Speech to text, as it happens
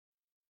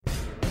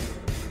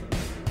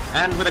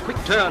And with a quick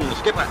turn,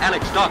 skipper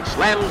Alex Dock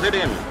slams it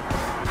in.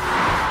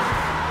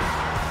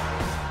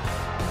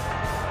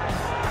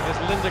 There's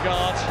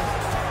Lindegaard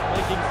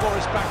making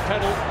Forrest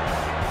backpedal.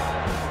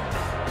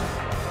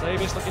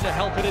 Davis looking to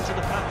help it into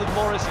the path of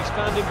Morris. He's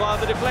found him via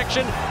the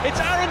deflection.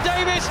 It's Aaron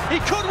Davis. He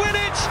could win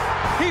it.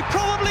 He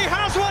probably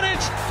has won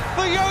it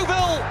for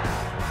Yeovil.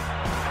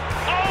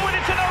 Oh, and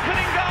it's an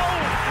opening goal.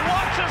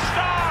 What a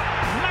start.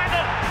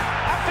 Madden,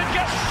 after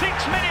just 6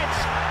 minutes,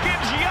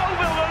 gives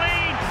Yeovil the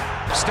lead.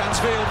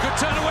 Stansfield, good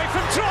turn away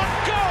from Trot.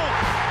 Goal!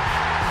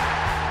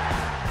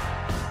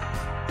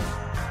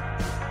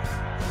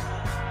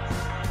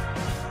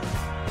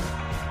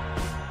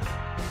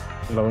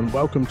 Hello and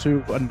welcome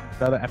to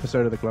another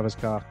episode of the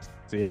Gloverscast,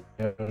 the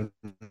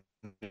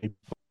only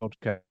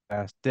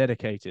podcast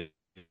dedicated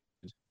to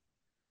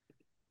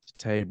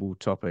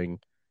table-topping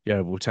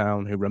Yeovil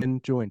Town, who remain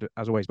joined,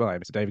 as always, by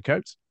Mr. David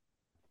Coates.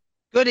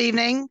 Good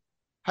evening.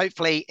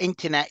 Hopefully,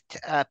 internet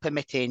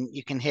permitting,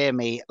 you can hear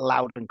me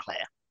loud and clear.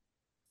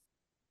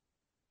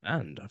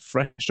 And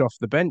fresh off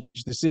the bench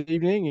this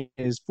evening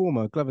is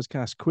former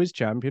Gloverscast quiz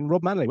champion,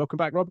 Rob Manley. Welcome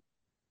back, Rob.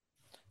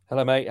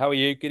 Hello, mate. How are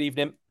you? Good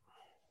evening.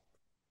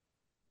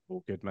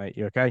 All good, mate.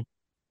 You okay?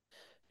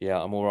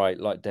 Yeah, I'm all right.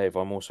 Like Dave,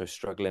 I'm also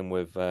struggling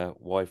with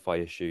Wi-Fi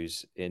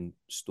issues in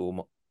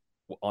Storm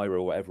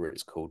Ira or whatever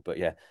it's called. But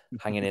yeah,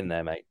 hanging in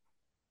there, mate.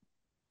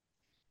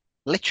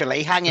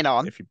 Literally hanging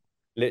on.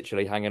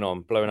 Literally hanging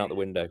on, blowing out the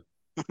window.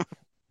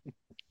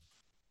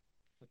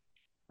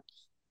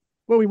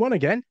 Well, we won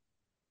again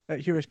at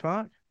Hewish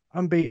Park,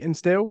 unbeaten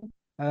still.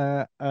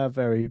 A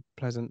very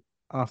pleasant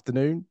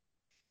afternoon.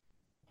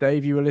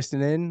 Dave, you were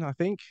listening in, I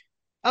think.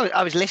 Oh,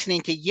 I was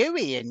listening to you,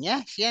 Ian.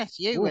 Yes,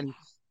 you.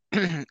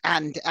 Ooh.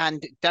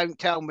 And don't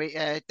tell me,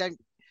 don't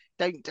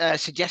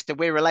suggest that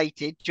we're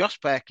related. Josh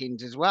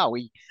Perkins as well.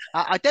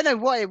 I don't know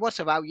what it was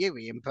about you,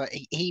 Ian, but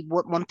he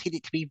wanted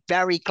it to be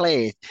very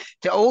clear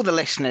to all the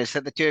listeners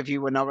that the two of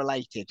you were not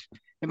related.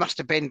 There must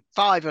have been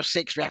 5 or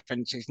 6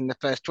 references in the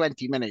first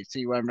 20 minutes that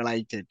you weren't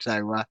related.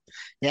 So,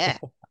 yeah.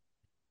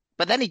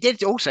 But then he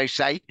did also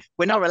say,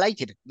 we're not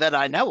related that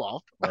I know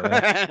of. Oh,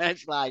 yeah.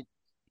 It's like,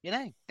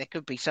 there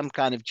could be some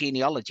kind of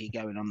genealogy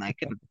going on there,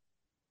 couldn't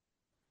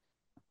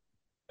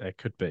there?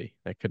 Could be.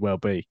 There could well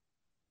be.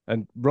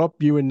 And Rob,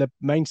 you in the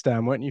main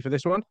stand, weren't you, for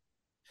this one?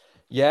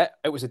 Yeah,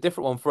 it was a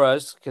different one for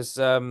us because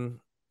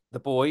the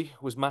boy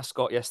was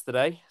mascot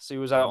yesterday, so he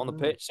was out on the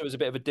pitch. So it was a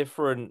bit of a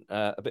different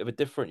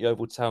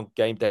Yeovil Town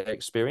game day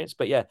experience.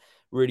 But yeah,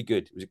 really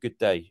good. It was a good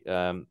day.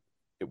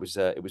 It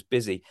was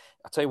busy.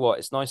 I tell you what,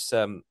 it's nice.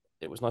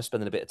 It was nice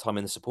spending a bit of time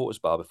in the supporters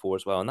bar before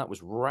as well, and that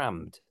was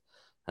rammed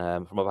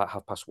from about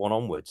 1:30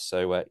 onwards.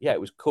 So yeah, it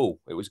was cool.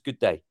 It was a good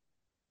day.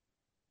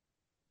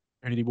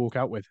 Who did he walk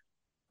out with?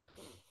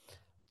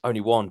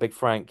 Only one, Big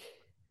Frank.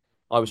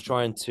 I was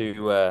trying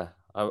to.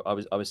 I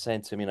was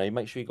saying to him,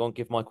 make sure you go and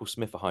give Michael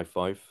Smith a high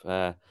five.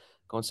 Go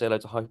and say hello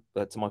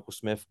to Michael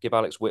Smith. Give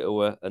Alex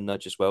Whittle a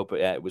nudge as well. But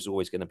yeah, it was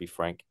always going to be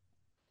Frank.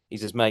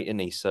 He's his mate, isn't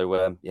he?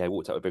 So yeah,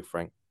 walked out with Big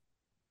Frank.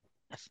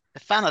 A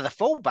fan of the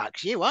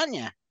fullbacks, you aren't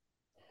you?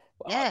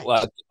 Yeah.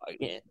 Well,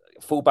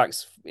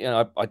 fullbacks.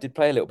 I did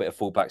play a little bit of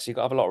fullbacks. So you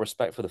got to have a lot of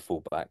respect for the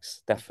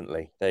fullbacks.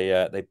 Definitely,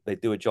 they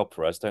do a job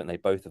for us, don't they?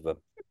 Both of them.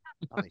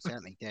 Oh, they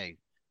certainly do.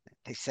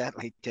 They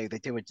certainly do. They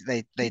do.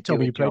 They told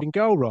me you played in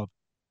goal, Rob.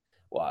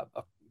 Well,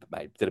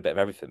 I did a bit of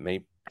everything.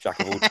 Me, jack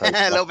of all trades.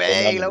 a little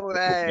bit, a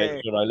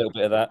little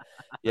bit of that.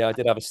 Yeah, I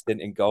did have a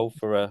stint in goal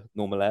for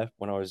Normal Air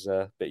when I was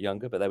a bit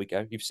younger. But there we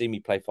go. You've seen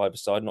me play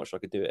 5-a-side. Not sure I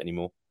could do it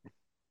anymore.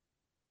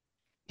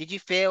 Did you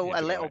feel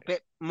a little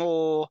bit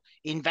more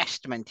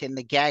investment in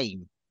the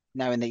game,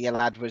 knowing that your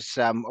lad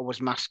was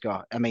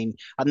mascot? I mean,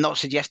 I'm not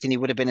suggesting he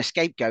would have been a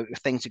scapegoat if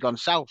things had gone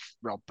south,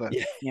 Rob. But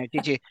yeah.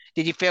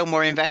 Did you feel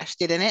more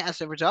invested in it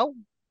as a result?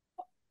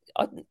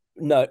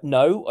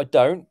 No, I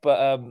don't.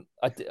 But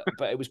but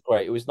it was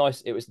great. It was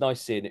nice. It was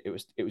nice seeing it.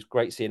 It was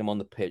great seeing him on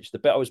the pitch. The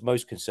bit I was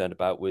most concerned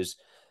about was,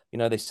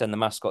 they send the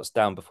mascots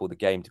down before the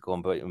game to go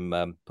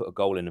and put a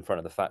goal in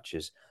front of the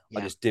Thatchers. Yeah.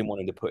 I just didn't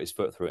want him to put his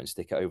foot through it and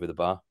stick it over the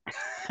bar.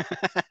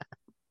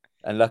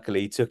 And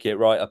luckily, he took it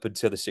right up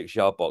until the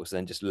 6-yard box and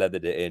then just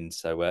leathered it in.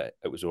 So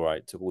it was all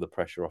right. Took all the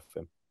pressure off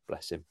him.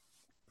 Bless him.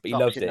 But he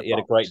loved it. He had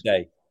a great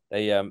day.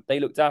 They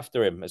looked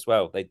after him as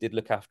well. They did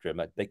look after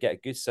him. They get a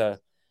good.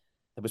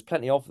 There was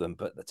plenty of them,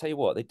 but I tell you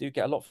what, they do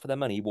get a lot for their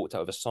money. He walked out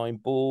with a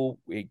signed ball.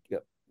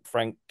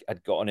 Frank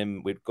had got on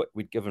him.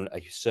 We'd given a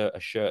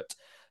shirt,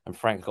 and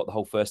Frank got the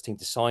whole first team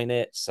to sign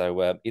it.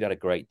 So he'd had a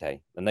great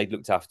day, and they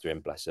looked after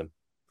him. Bless him.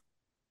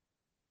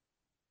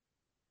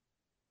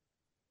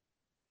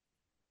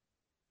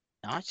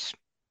 Nice.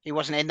 He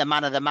wasn't in the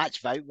man of the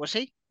match vote, was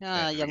he?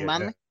 Young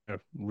man.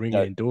 Ringing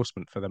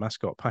endorsement for the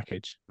mascot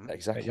package.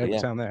 Exactly. Yeovil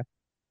Town there.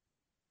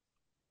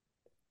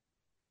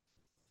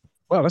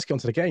 Well, let's get on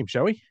to the game,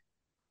 shall we?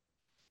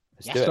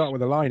 Let's start with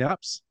the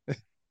lineups.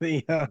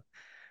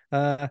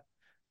 The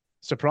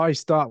surprise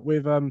start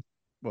with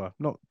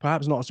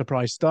perhaps not a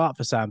surprise start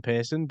for Sam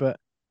Pearson, but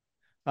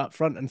up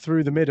front and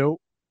through the middle,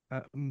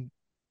 that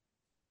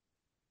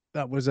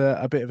was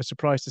a bit of a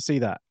surprise to see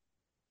that.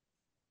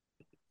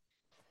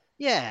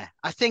 Yeah,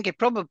 I think it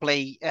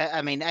probably.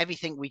 I mean,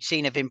 everything we'd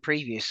seen of him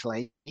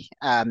previously,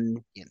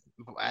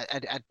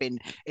 had been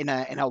in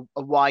a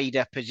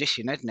wider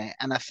position, hadn't it?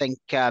 And I think,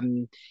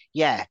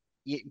 yeah,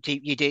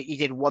 you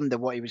did wonder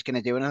what he was going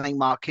to do. And I think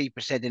Mark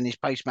Cooper said in his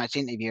post match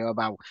interview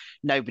about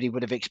nobody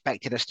would have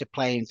expected us to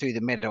play him through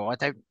the middle. I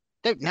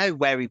don't know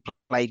where he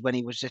played when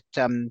he was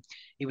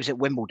at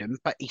Wimbledon,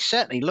 but he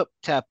certainly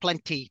looked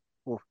plenty.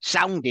 Well,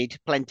 sounded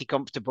plenty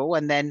comfortable,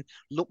 and then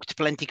looked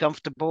plenty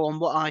comfortable on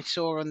what I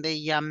saw on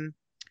the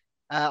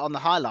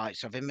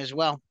highlights of him as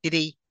well.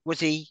 Was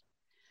he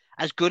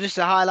as good as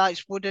the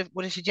highlights would have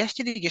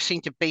suggested? He just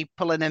seemed to be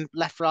pulling him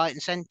left, right,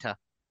 and centre.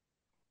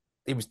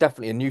 He was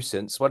definitely a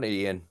nuisance, wasn't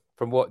he, Ian?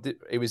 From what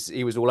he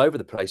was all over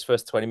the place.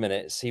 First 20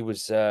 minutes, he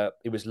was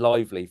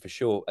lively for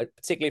sure.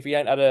 Particularly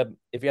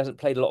if he hasn't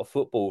played a lot of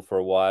football for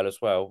a while as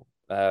well.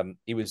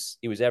 He was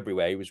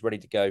everywhere. He was ready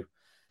to go.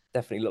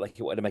 Definitely looked like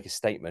he wanted to make a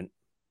statement.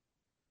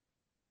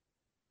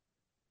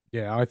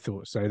 Yeah, I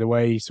thought so. The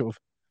way he sort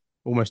of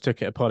almost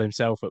took it upon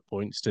himself at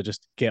points to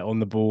just get on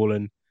the ball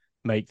and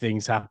make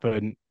things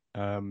happen.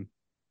 Um,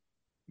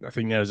 I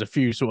think there's a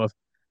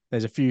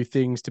few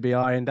things to be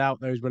ironed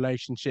out. Those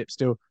relationships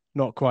still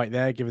not quite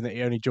there, given that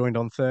he only joined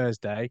on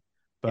Thursday.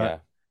 But Yeah,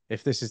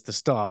 if this is the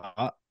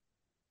start,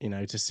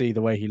 to see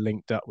the way he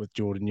linked up with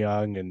Jordan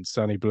Young and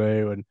Sonny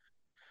Blue and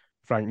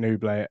Frank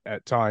Nouble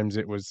at times,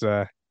 it was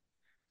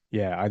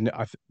yeah.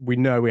 We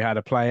know we had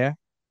a player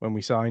when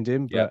we signed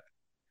him, yeah. but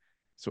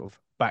sort of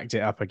backed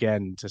it up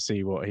again to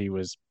see what he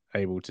was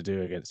able to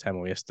do against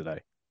Hemel yesterday.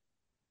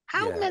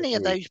 How Yeah, many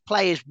of agreed. those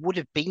players would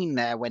have been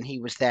there when he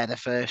was there the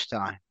first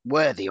time?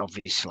 Worthy,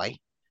 obviously,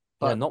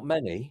 Yeah, but not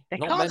many, there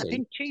not can't have many.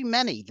 been too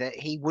many that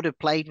he would have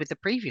played with the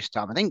previous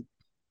time. I think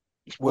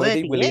it's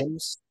Worthy Worthy, yeah.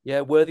 Williams,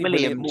 yeah, Worthy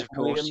William, Williams, of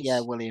Morgan course. Yeah,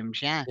 Williams,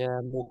 Williams. Yeah. yeah,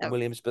 Morgan No,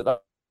 Williams. But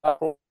that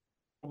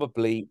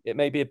probably it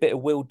may be a bit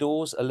of Will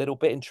Dawes, a little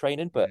bit in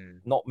training, but mm,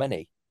 not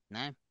many.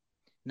 no,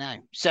 no.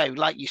 So,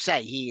 like you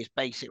say, he is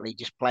basically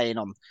just playing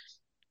on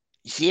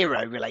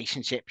zero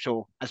relationships,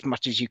 or as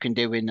much as you can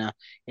do in a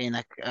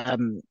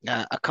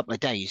couple of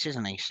days,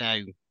 isn't he? So,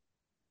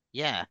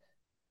 yeah,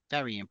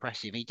 very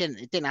impressive. He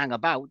didn't hang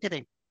about, did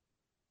he?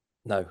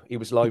 No, he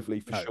was lively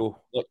for No,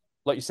 sure.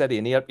 Like you said,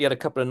 Ian, he had a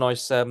couple of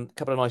nice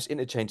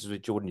interchanges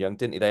with Jordan Young,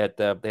 didn't he? They had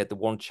the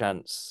one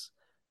chance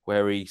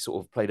where he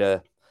sort of played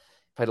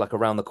like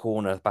around the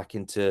corner back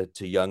into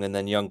Young, and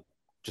then Young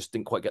just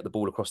didn't quite get the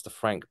ball across to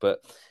Frank. But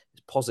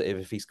it's positive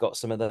if he's got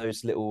some of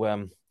those little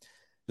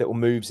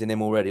moves in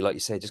him already. Like you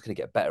say, just going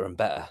to get better and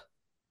better.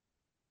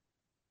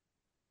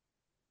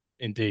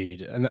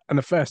 indeed. And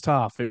the first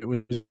half, it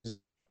was.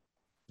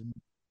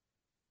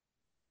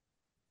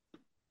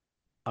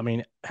 I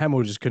mean,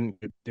 Hemel just couldn't.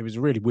 It was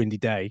a really windy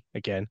day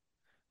again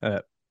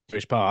at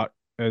Fish Park,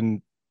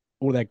 and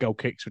all their goal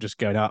kicks were just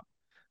going up.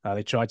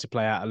 They tried to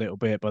play out a little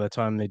bit. By the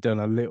time they'd done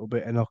a little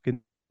bit of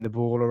knocking the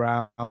ball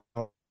around,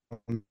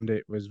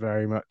 it was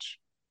very much,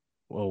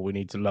 well, we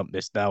need to lump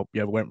this now.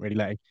 Yeah, we weren't really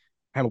letting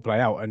Hemel play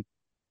out. And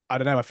I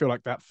don't know. I feel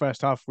like that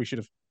first half we should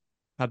have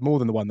had more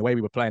than the one. The way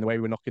we were playing, the way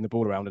we were knocking the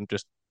ball around, and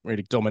just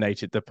really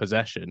dominated the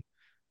possession.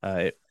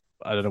 I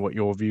don't know what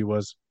your view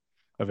was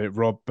of it,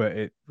 Rob, but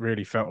it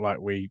really felt like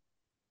we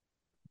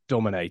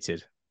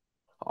dominated.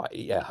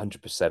 Yeah,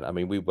 100%. I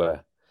mean, we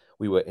were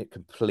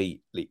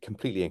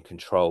completely in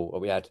control.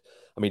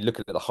 I mean,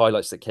 looking at the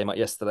highlights that came out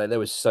yesterday, there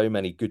was so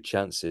many good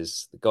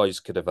chances. The guys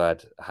could have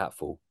had a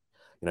hatful.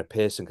 You know,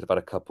 Pearson could have had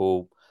a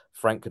couple.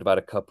 Frank could have had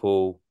a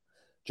couple.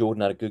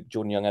 Jordan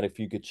Young had a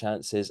few good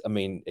chances. I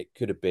mean, it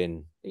could have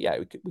been, yeah,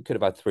 we could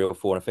have had three or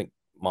four. And I think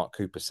Mark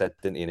Cooper said,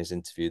 didn't he, in his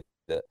interview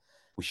that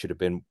we should have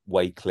been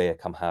way clear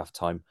come half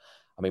time.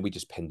 I mean, we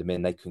just pinned them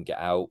in. They couldn't get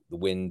out. The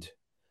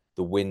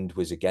wind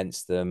was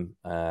against them.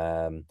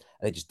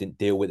 They just didn't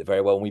deal with it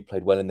very well. And we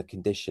played well in the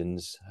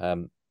conditions.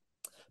 But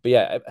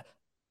yeah,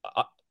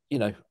 I, you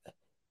know,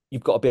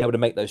 you've got to be able to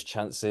make those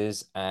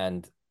chances.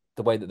 And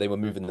the way that they were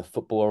moving the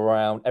football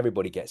around,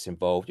 everybody gets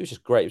involved. It was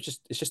just great.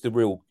 It's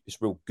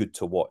real good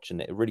to watch,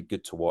 and it really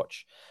good to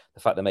watch the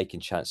fact they're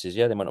making chances.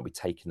 Yeah, they might not be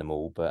taking them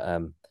all, but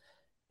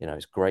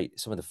it's great.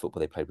 Some of the football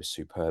they played was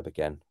superb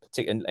again,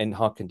 particularly in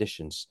hard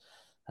conditions.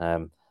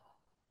 Um,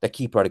 the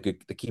keeper had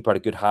a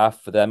good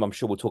half for them. I'm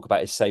sure we'll talk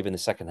about his save in the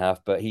second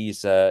half, but he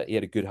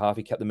had a good half.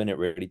 He kept them in it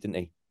really, didn't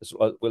he?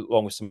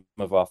 Along with some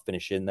of our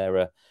finishing,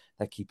 their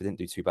keeper didn't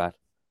do too bad.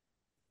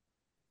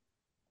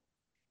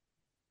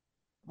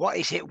 What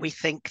is it we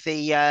think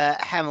the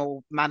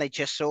Hemel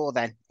manager saw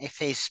then? If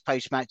his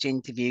post-match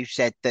interview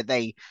said that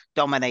they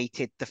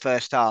dominated the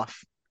first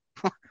half,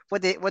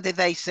 what did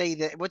they see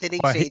that? What did he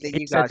Well, see that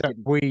he you said guys that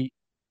didn't?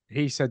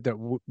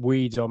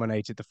 we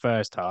dominated the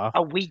first half.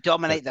 Oh, we But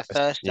dominate the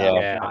first half, Yeah,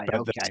 yeah, right?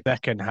 but the Okay.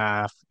 second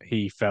half,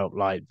 he felt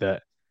like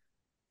that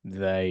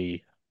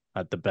they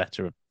had the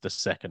better of the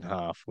second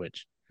half,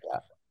 which yeah.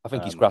 I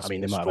think he's I mean,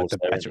 grasping they at might have had straws the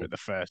there, isn't better he? of the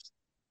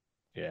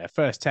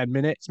first 10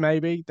 minutes,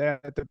 maybe they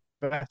had the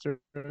better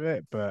of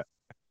it, but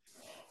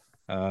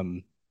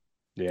um,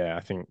 yeah, I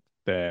think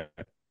their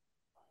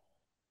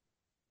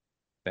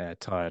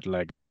tired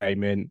leg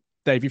came in.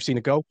 Dave, you've seen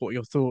a goal. What are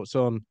your thoughts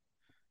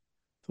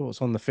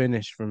thoughts on the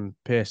finish from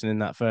Pearson in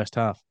that first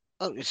half?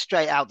 Oh, it's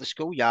straight out the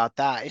schoolyard,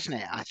 that isn't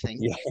it? I think.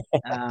 Yeah.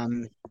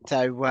 Um,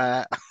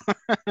 so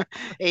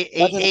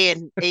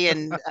Imagine,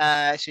 Ian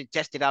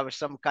suggested I was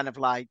some kind of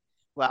like,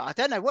 well, I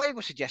don't know what he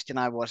was suggesting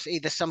I was,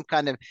 either some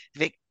kind of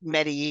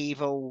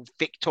medieval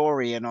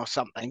Victorian or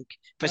something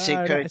for No, it's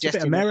a bit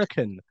suggesting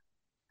American.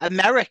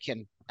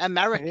 American,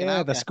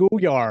 Yeah, the okay,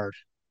 schoolyard.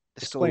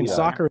 the Just playing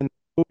schoolyard. soccer in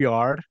the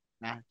schoolyard.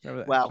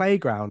 Well,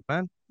 Playground,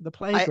 man. The I,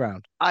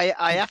 playground. I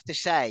have to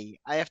say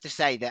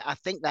that I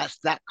think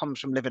that comes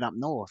from living up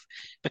north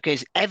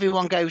because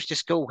everyone goes to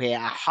school here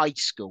at high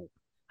school,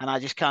 and I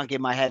just can't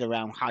get my head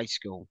around high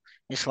school.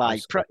 It's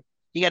like also,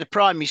 you go to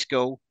primary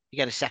school, you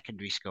go to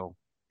secondary school.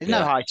 There's no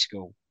yeah. high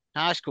school.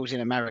 High school's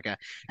in America,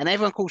 and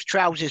everyone calls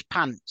trousers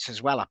pants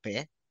as well up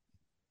here.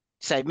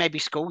 So maybe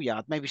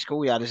schoolyard. Maybe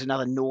schoolyard is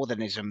another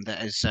northernism that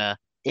has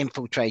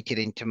infiltrated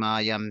into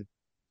my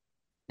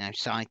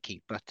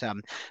psyche.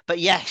 But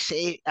yes,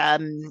 I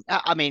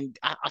mean,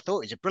 I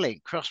thought it was a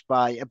brilliant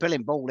a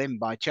brilliant ball in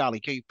by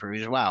Charlie Cooper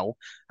as well.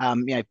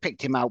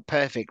 Picked him out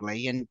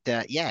perfectly, and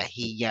yeah,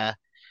 he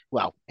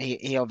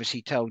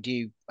obviously told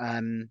you,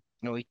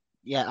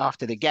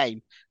 after the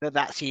game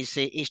that's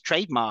his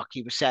trademark.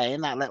 He was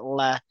saying that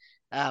little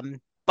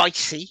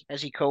bitey,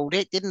 as he called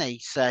it, didn't he?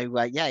 So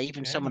yeah,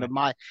 even someone of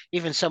my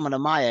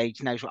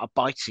age knows what a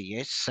bitey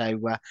is. So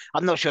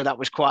I'm not sure that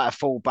was quite a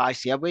full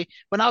bitey.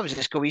 When I was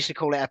at school, we used to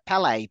call it a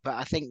Pele, but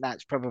I think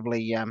that's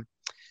probably yeah,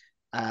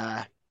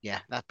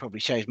 that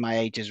probably shows my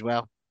age as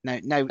well.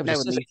 It was No a one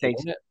scissor these kick, days.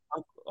 wasn't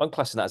it? I'm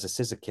classing that as a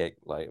scissor kick,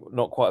 like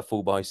not quite a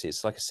full bicep.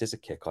 It's like a scissor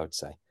kick, I would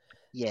say.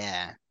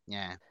 Yeah,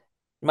 yeah,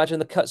 Imagine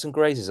the cuts and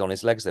grazes on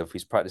his legs though if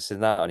he's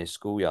practicing that on his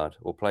schoolyard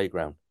or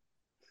playground.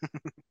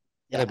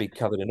 Gonna yeah. be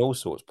covered in all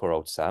sorts, poor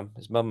old Sam.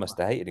 His mum must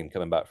have hated him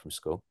coming back from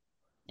school.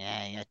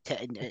 Yeah,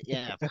 yeah,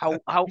 yeah.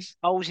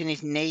 Holes in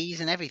his knees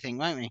and everything,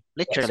 won't we? Cuts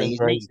Literally and his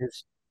knees.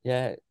 grazes.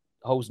 Yeah,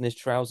 holes in his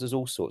trousers,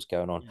 all sorts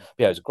going on. But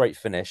yeah, it was a great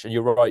finish. And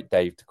you're right,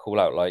 Dave, to call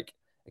out like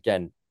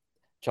again,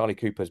 Charlie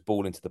Cooper's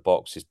ball into the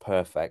box is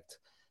perfect.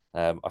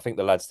 I think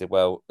the lads did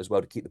well as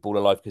well to keep the ball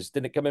alive because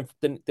didn't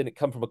it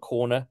come from a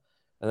corner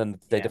and then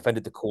they Yeah,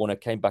 defended the corner,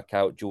 came back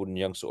out. Jordan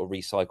Young sort of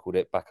recycled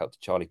it back out to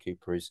Charlie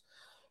Cooper,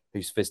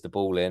 who's fizzed the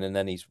ball in, and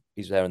then he's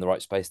there in the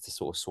right space to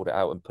sort of sort it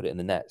out and put it in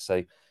the net.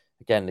 So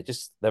again,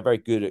 they're very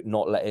good at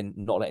not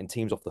letting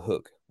teams off the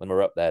hook when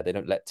we're up there. They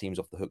don't let teams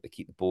off the hook. They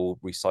keep the ball,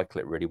 recycle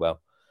it really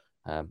well.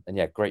 And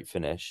yeah, great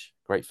finish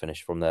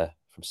from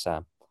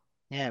Sam.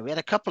 yeah. We had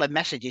a couple of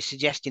messages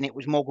suggesting it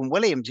was Morgan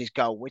Williams'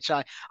 goal, which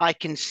I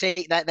can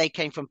see that they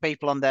came from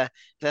people on the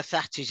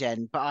Thatcher's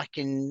end, but I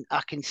can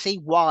see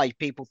why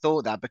people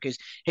thought that because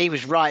he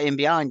was right in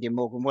behind him,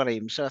 Morgan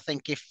Williams. So I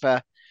think if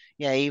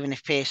yeah, even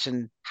if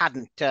Pearson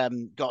hadn't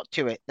got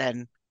to it,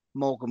 then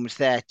Morgan was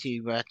there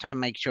to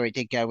make sure it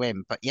did go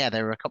in. But yeah,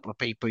 there were a couple of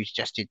people who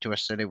suggested to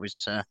us that it was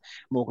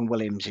Morgan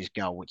Williams'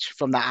 goal, which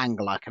from that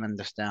angle I can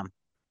understand.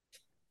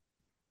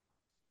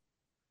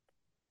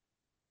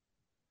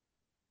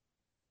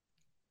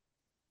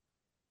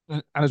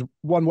 And as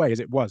one way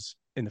as it was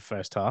in the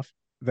first half,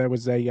 there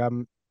was a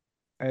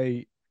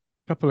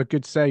couple of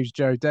good saves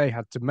Joe Day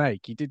had to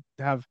make. He did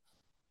have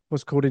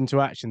what's called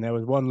into action. There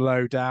was one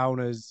low down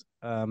as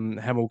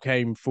Hemel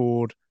came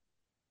forward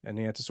and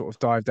he had to sort of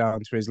dive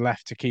down to his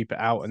left to keep it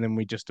out, and then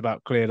we just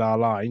about cleared our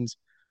lines.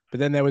 But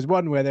then there was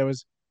one where there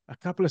was a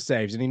couple of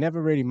saves and he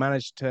never really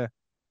managed to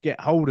get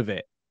hold of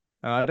it.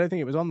 I don't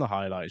think it was on the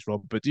highlights,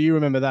 Rob, but do you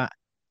remember that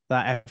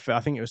effort?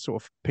 I think it was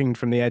sort of pinged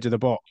from the edge of the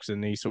box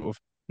and he sort of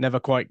never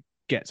quite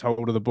gets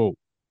hold of the ball.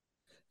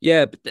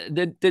 Yeah, but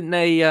didn't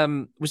they?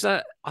 Was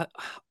that? I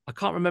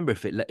can't remember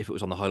if it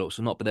was on the highlights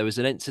or not. But there was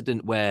an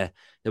incident where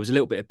there was a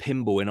little bit of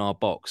pinball in our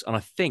box, and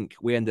I think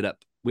we ended up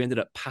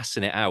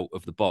passing it out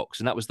of the box,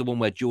 and that was the one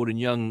where Jordan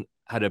Young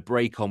had a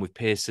break on with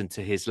Pearson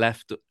to his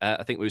left.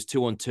 I think it was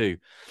 2-on-2,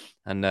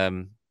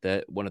 and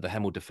one of the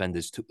Hemel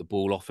defenders took the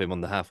ball off him on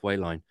the halfway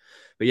line.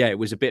 But yeah, it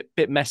was a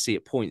bit messy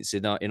at points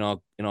in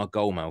our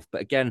goal mouth.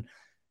 But again,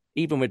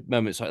 even with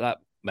moments like that,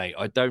 mate,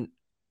 I don't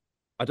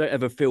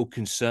ever feel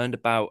concerned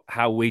about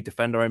how we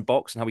defend our own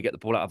box and how we get the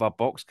ball out of our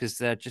box because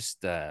they're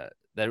just they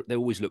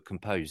always look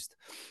composed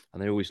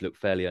and they always look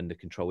fairly under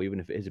control, even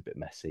if it is a bit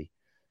messy.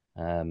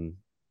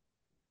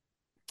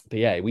 But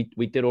yeah,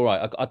 we did all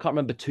right. I can't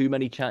remember too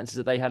many chances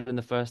that they had in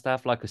the first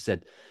half. Like I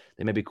said,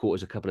 they maybe caught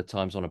us a couple of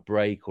times on a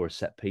break or a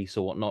set piece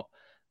or whatnot.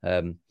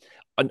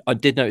 I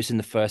did notice in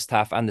the first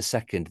half and the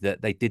second that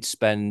we did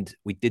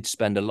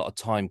spend a lot of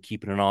time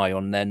keeping an eye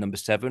on their number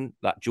 7,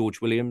 that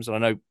George Williams. And I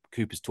know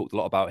Cooper's talked a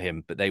lot about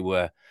him, but they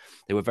were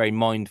very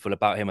mindful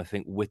about him. I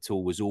think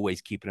Whittle was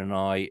always keeping an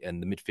eye,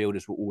 and the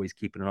midfielders were always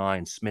keeping an eye.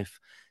 And Smith,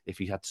 if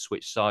he had to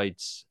switch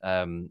sides,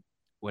 I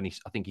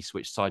think he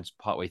switched sides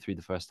partway through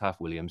the first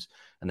half, Williams,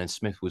 and then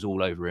Smith was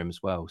all over him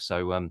as well.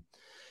 So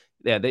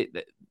yeah,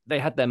 they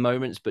had their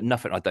moments, but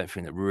nothing. I don't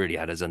think that really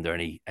had us under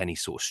any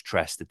sort of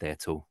stress, did they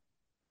at all?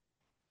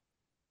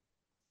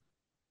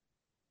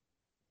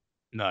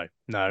 No,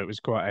 it was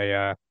quite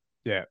a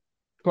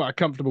quite a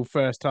comfortable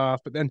first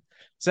half. But then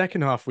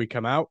second half we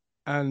come out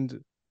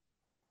and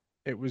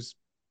it was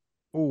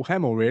all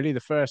Hemel really. The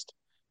first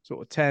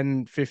sort of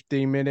 10,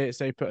 15 minutes,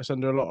 they put us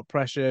under a lot of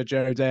pressure.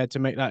 Joe dared to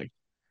make that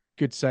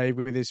good save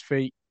with his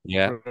feet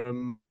Yeah.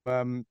 from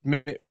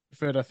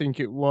Mitford, I think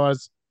it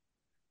was.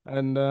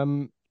 And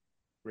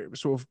it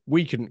was sort of,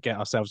 we couldn't get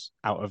ourselves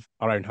out of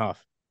our own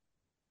half.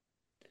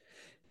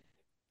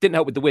 Didn't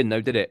help with the wind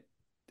though, did it?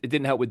 It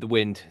didn't help with the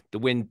wind. The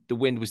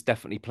wind was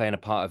definitely playing a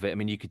part of it. I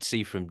mean, you could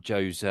see from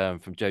Joe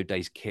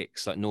Day's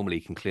kicks, like normally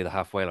he can clear the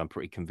halfway line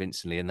pretty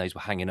convincingly, and those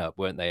were hanging up,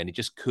 weren't they? And he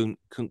just couldn't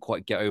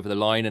quite get over the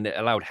line, and it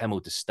allowed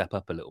Hemel to step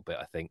up a little bit,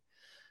 I think,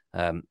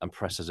 and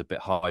press us a bit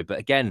high. But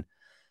again,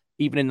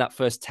 even in that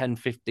first 10,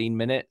 15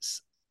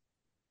 minutes,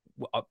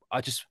 I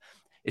just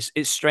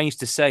it's strange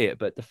to say it,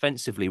 but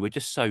defensively we're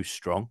just so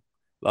strong.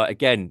 Like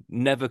again,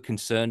 never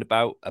concerned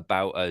about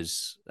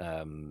us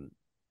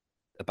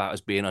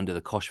being under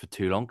the cosh for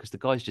too long because the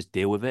guys just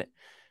deal with it.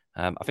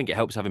 I think it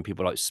helps having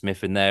people like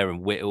Smith in there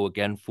and Whittle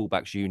again,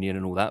 fullbacks union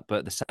and all that.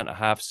 But the centre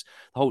halves,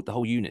 the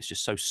whole unit's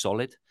just so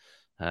solid.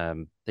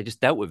 They just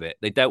dealt with it.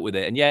 They dealt with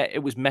it, and yeah, it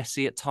was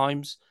messy at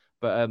times.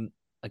 But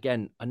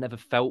again, I never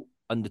felt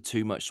under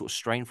too much sort of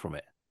strain from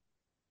it.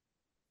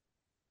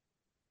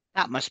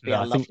 That must be No, a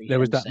I think lovely there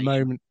was that sensation.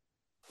 moment.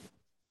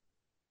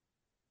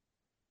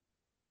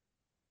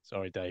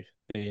 Sorry, Dave.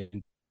 The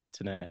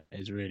internet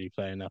is really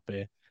playing up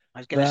here. I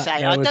was going to That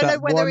say, there I was don't know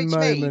that whether one it's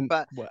me, moment,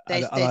 but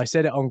and I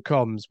said it on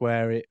comms,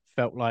 where it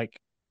felt like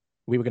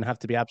we were going to have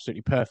to be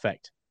absolutely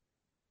perfect.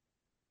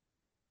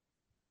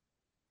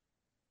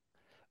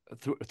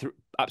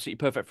 Absolutely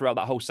perfect throughout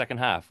that whole second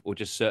half, or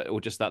just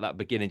that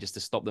beginning, just to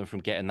stop them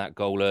from getting that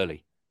goal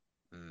early.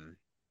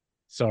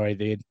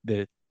 Sorry,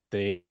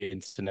 the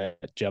internet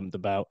jumped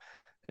about.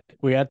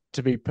 We had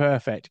to be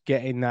perfect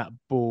getting that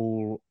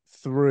ball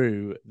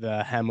through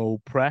the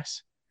Hemel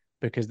press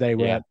because they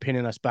were Yeah,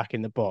 pinning us back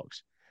in the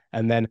box.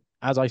 And then,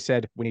 as I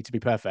said, we need to be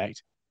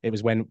perfect. It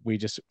was when we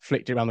just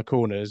flicked it around the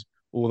corners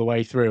all the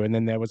way through. And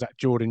then there was that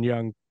Jordan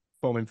Young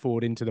bombing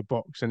forward into the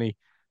box and he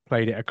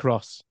played it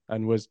across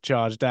and was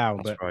charged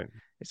down. that's But right.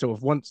 it sort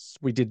of, once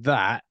we did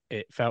that,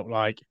 it felt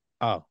like,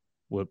 oh,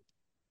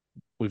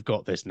 we've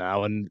got this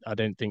now. And I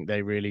don't think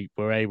they really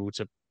were able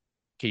to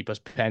keep us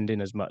penned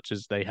in as much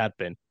as they had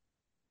been.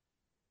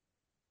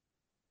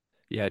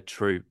 Yeah,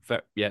 true.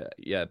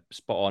 Yeah,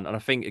 spot on. And I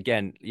think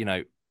again,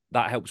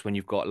 that helps when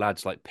you've got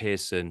lads like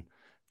Pearson,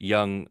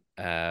 Young,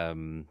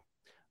 Falston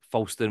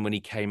when he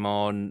came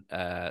on,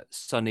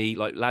 Sonny,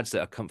 like lads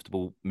that are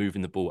comfortable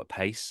moving the ball at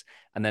pace,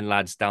 and then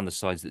lads down the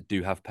sides that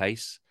do have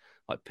pace.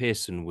 Like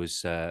Pearson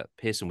was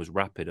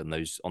rapid on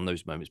those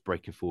moments,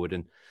 breaking forward,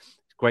 and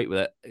it's great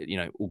with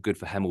it. All good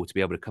for Hemel to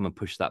be able to come and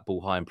push that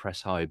ball high and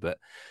press high, but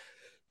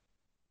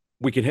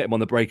we can hit them on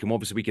the break, and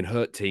obviously we can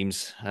hurt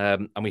teams.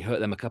 And we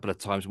hurt them a couple of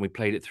times when we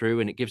played it through,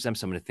 and it gives them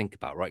something to think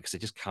about, right? Because they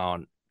just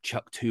can't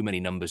chuck too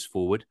many numbers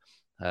forward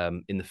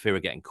in the fear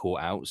of getting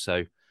caught out.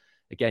 So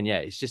again, yeah,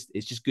 it's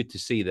just good to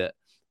see that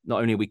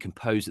not only are we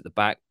composed at the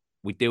back,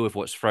 we deal with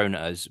what's thrown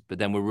at us, but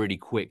then we're really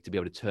quick to be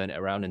able to turn it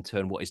around and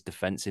turn what is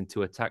defense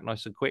into attack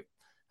nice and quick.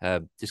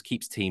 Just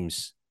keeps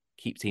teams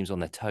on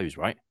their toes,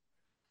 right?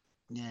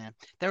 Yeah,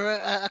 there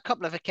are a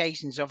couple of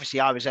occasions. Obviously,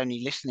 I was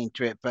only listening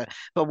to it, but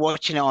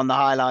watching it on the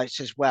highlights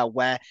as well,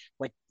 where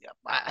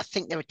I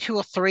think there were two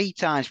or three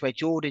times where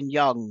Jordan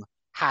Young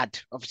had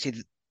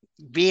obviously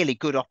really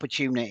good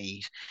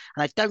opportunities,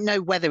 and I don't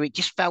know whether it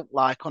just felt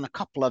like on a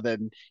couple of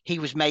them he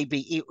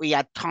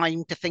had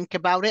time to think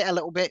about it a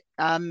little bit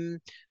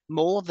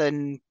more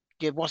than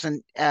it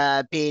wasn't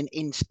being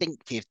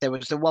instinctive. There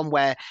was the one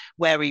where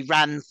he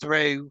ran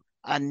through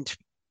and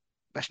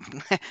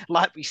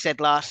like we said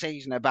last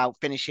season about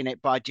finishing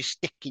it by just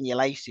sticking your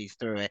laces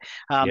through it.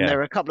 Yeah. There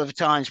were a couple of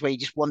times where you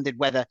just wondered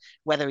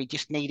whether he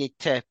just needed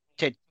to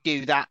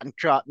do that and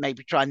try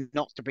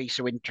not to be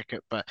so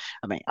intricate. But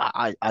I mean,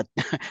 I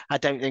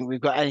don't think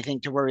we've got anything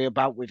to worry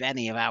about with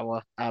any of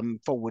our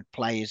forward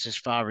players as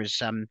far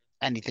as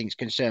anything's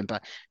concerned.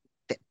 But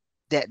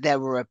there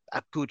were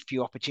a good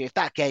few opportunities. If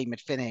that game had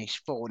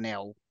finished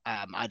 4-0,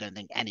 I don't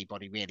think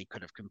anybody really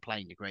could have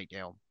complained a great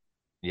deal.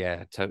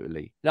 Yeah,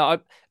 totally. No,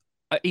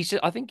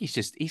 I think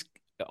he's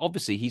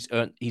obviously he's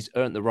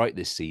earned the right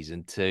this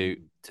season to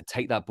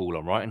take that ball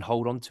on, right, and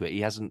hold on to it.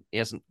 He hasn't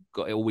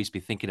got to always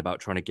be thinking about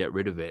trying to get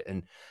rid of it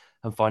and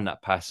find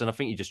that pass. And I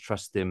think you just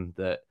trust him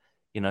that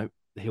he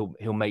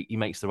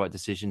makes the right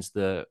decisions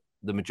the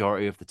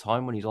majority of the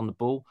time when he's on the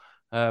ball.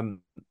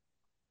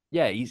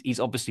 Yeah, he's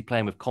obviously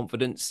playing with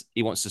confidence.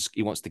 He wants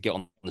to get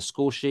on the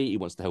score sheet. He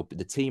wants to help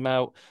the team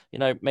out.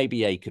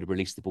 Maybe he could have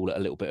released the ball a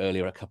little bit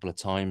earlier a couple of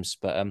times,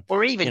 but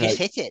or even just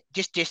hit it.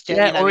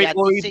 yeah,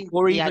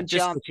 He had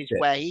just chances it.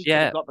 where he could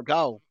Yeah, have got the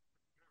goal.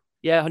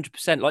 yeah,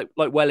 100%.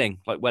 Like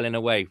Welling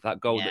away.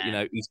 That goal that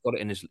Yeah, he's got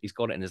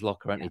it in his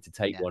locker, hasn't he, to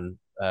take yeah.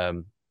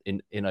 one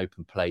in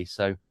open play.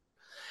 So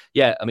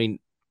yeah, I mean,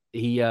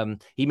 he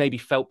maybe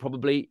felt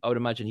probably. I would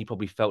imagine he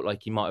probably felt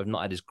like he might have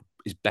not had his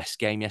best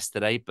game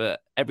yesterday,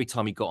 but every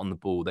time he got on the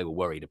ball, they were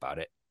worried about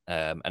it.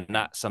 And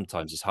that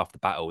sometimes is half the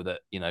battle. That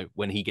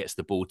when he gets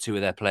the ball, two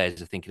of their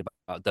players are thinking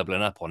about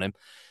doubling up on him,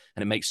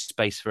 and it makes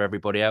space for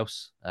everybody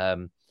else.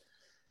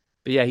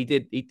 But yeah, he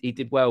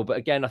did well. But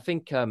again, I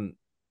think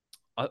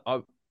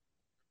I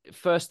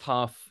first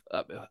half,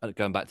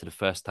 going back to the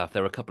first half,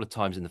 there were a couple of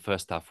times in the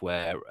first half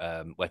where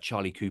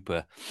Charlie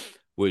Cooper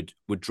would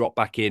drop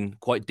back in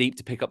quite deep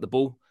to pick up the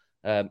ball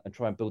and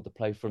try and build the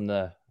play from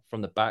the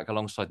back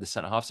alongside the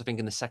centre halves. I think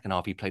in the second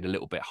half he played a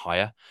little bit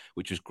higher,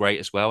 which was great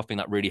as well. I think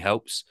that really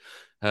helps,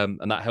 and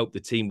that helped the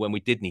team when we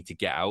did need to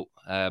get out.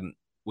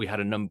 We had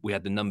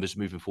the numbers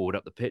moving forward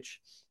up the pitch,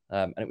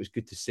 and it was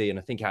good to see. And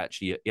I think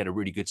actually he had a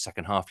really good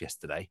second half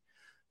yesterday.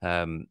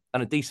 And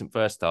a decent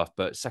first half,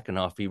 but second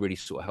half he really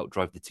sort of helped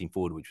drive the team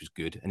forward, which was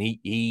good. And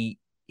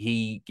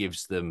he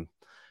gives them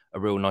a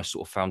real nice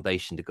sort of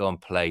foundation to go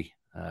and play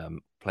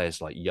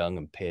players like Young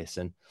and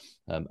Pearson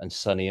and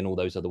Sonny and all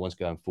those other ones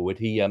going forward.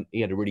 He had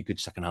a really good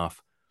second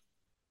half.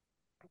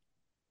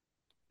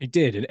 He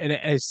did, and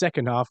his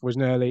second half was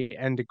nearly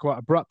ended quite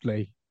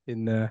abruptly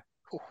in the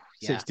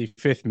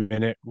 65th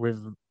minute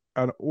with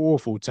an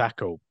awful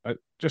tackle,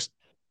 just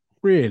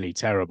really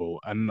terrible.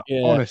 And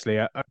honestly,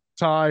 at a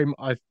time,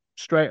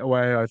 straight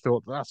away I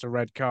thought that's a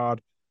red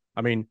card.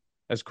 I mean,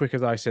 as quick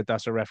as I said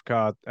that's a red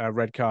card,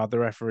 the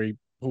referee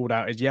pulled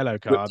out his yellow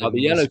card and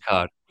the yellow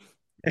card.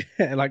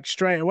 Like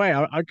straight away.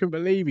 I couldn't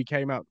believe he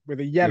came out with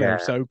a yellow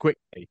so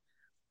quickly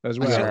as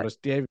well.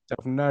 Just gave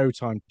himself no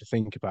time to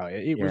think about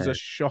it. It was a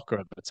shocker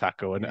of the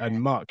tackle.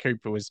 And Mark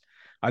Cooper was,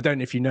 I don't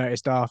know if you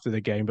noticed after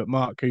the game, but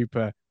Mark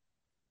Cooper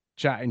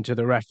chatting to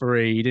the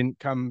referee, he didn't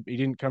come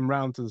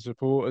round to the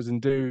supporters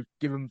and give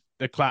him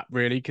the clap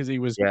really, because he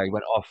was he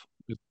went off.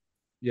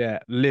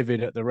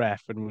 Livid at the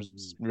ref and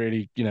was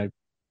really,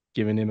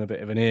 giving him a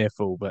bit of an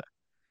earful. But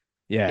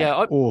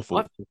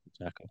awful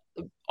tackle.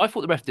 I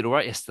thought the ref did all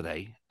right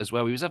yesterday as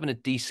well. He was having a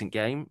decent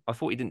game. I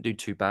thought he didn't do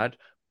too bad.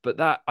 But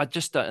that, I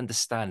just don't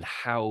understand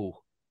how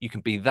you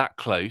can be that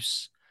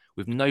close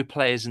with no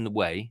players in the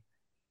way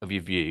of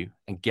your view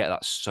and get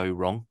that so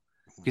wrong.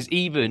 Because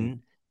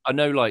even, I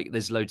know like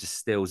there's loads of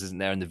stills, isn't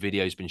there? And the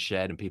video's been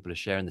shared and people are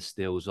sharing the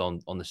stills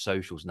on the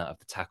socials now of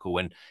the tackle,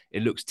 and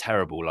it looks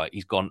terrible. Like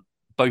he's gone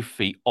both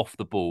feet off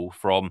the ball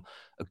from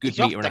a good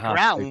meter and a half.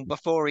 He's off the ground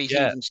before he's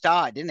even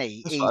started, isn't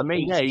he? That's what I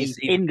mean. He's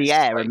in the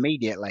air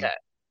immediately. Yeah.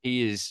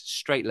 He is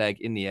straight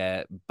leg in the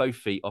air, both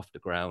feet off the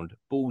ground.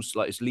 Ball's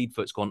like his lead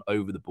foot's gone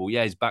over the ball.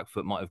 Yeah, his back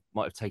foot might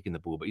have taken the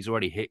ball, but he's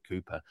already hit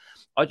Cooper.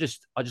 I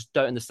just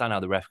don't understand how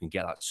the ref can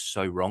get that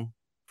so wrong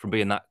from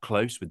being that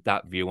close with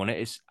that view on it.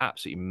 It's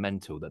absolutely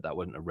mental that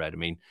wasn't a red. I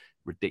mean,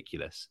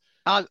 ridiculous.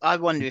 I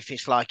wonder if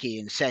it's like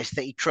Ian says,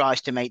 that he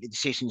tries to make the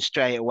decision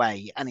straight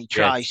away, and he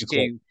tries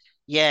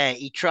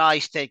he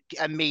tries to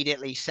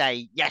immediately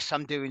say, yes,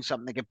 I'm doing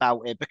something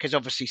about it, because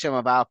obviously some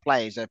of our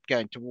players are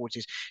going towards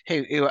this,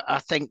 who I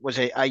think was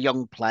a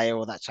young player,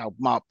 or that's how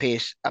Mark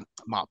Cooper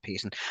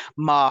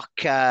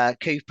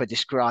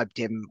described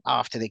him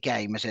after the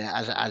game as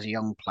a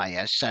young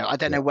player. So I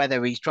don't know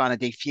whether he's trying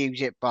to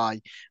defuse it by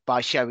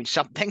showing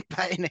something,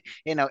 but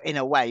in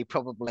a way,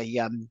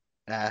 probably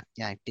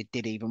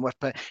did even worse.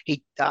 But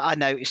I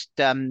noticed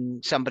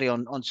somebody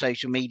on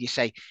social media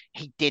say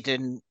he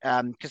didn't,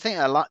 because I think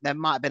there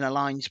might have been a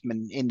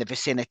linesman in the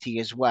vicinity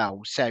as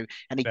well. So,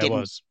 and he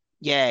didn't.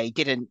 Yeah, he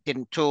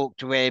didn't talk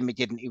to him.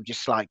 He was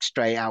just like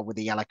straight out with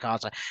the yellow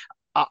card. So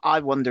I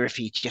wonder if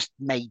he just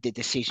made the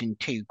decision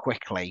too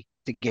quickly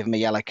to give him a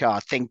yellow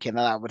card, thinking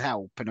that would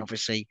help. And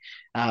obviously,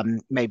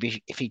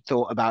 maybe if he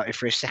thought about it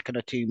for a second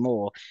or two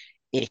more,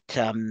 it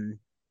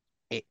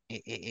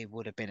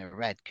would have been a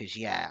red, because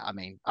I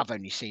mean, I've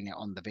only seen it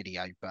on the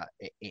video, but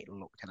it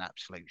looked an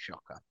absolute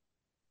shocker.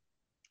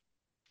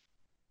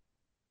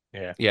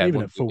 Yeah.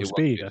 Even at full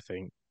speed, I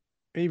think.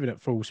 Even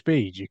at full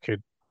speed, you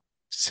could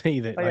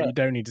see that you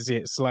don't need to see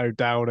it slowed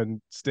down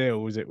and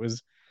stills. It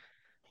was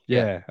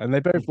and they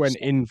both went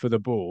in for the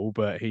ball,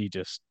 but he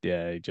just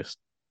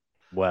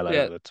well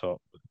over the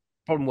top.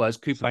 Problem was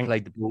Cooper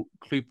played the ball.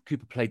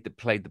 Cooper played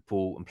the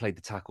ball and played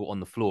the tackle on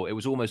the floor. It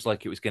was almost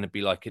like it was going to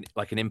be like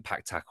an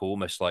impact tackle,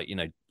 almost like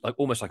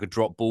almost like a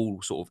drop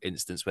ball sort of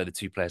instance where the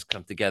two players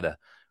come together.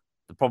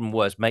 The problem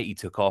was Matey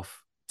took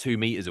off 2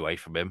 meters away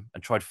from him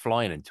and tried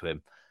flying into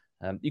him.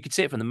 You could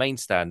see it from the main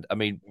stand. I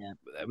mean,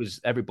 it was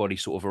everybody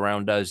sort of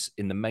around us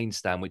in the main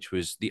stand, which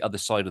was the other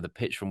side of the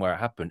pitch from where it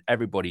happened.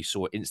 Everybody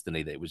saw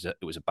instantly that it was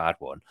a bad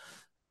one,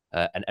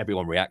 and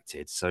everyone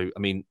reacted. So, I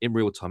mean, in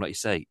real time, like you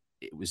say,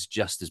 it was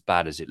just as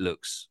bad as it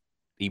looks,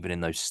 even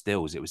in those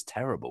stills. It was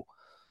terrible.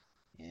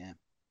 Yeah.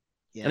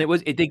 And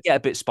it did get a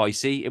bit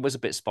spicy. It was a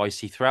bit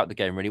spicy throughout the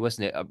game, really,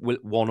 wasn't it?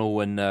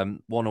 Wonnell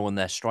and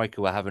their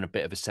striker were having a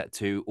bit of a set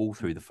too all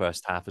through the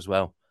first half as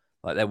well.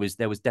 Like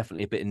there was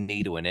definitely a bit of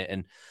needle in it.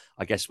 And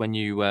I guess when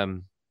you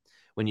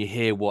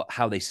hear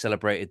how they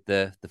celebrated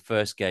the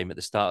first game at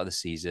the start of the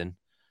season,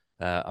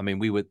 I mean,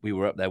 we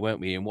were up there, weren't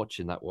we, and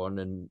watching that one,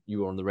 and you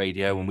were on the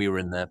radio, and we were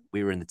in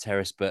the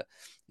terrace. But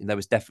there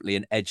was definitely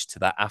an edge to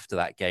that after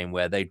that game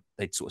where they'd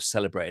sort of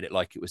celebrated it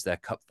like it was their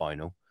cup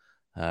final.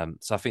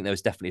 So I think there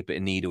was definitely a bit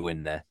of needle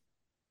in there.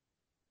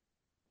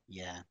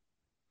 Yeah.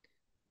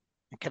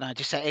 Can I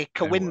just say,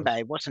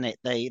 Kawimbe, wasn't it,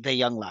 the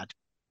young lad?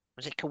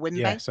 Was it Kawimbe?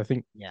 Yes, I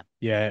think.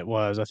 Yeah, it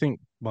was. I think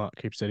Mark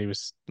Cooper said he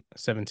was a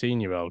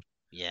 17-year-old.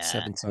 Yeah.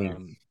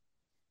 17.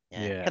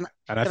 Yeah. Yeah, and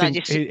I Can I think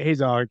just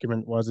his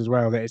argument was as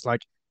well that it's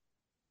like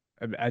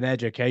an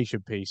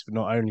education piece for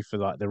not only for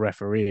like the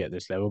referee at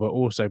this level, but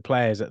also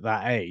players at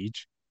that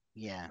age.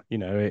 yeah,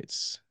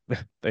 It's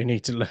they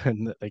need to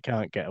learn that they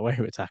can't get away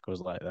with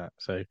tackles like that.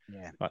 So,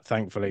 yeah. like,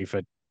 thankfully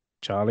for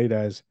Charlie,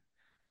 there's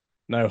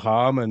no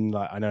harm, and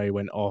like I know he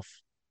went off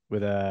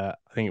with I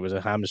think it was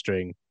a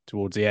hamstring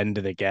towards the end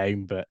of the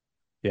game, but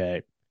yeah,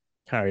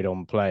 carried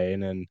on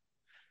playing, and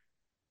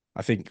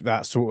I think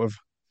that sort of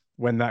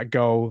when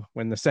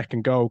the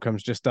second goal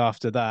comes just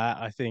after that,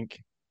 I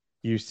think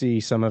you see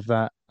some of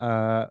that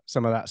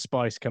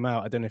spice come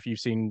out. I don't know if you've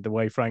seen the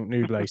way Frank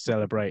Nouble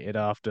celebrated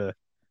Yeah.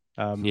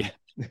 um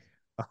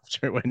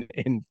after it went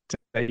in,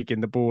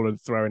 taking the ball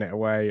and throwing it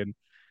away, and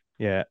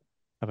yeah,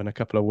 having a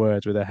couple of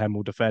words with the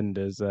Hemel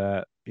defenders.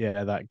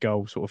 Yeah, that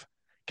goal sort of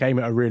came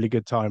at a really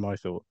good time, I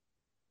thought.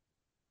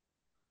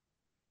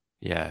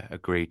 Yeah,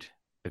 agreed.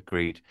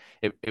 Agreed.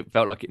 It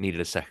felt like it needed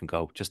a second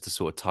goal just to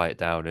sort of tie it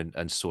down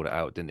and sort it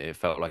out, didn't it? It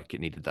felt like it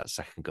needed that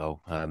second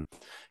goal.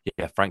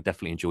 Yeah, Frank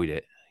definitely enjoyed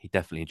it. He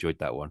definitely enjoyed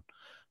that one.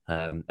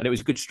 And it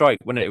was a good strike,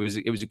 wasn't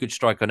it? It was a good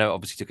strike. I know it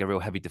obviously took a real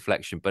heavy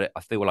deflection, but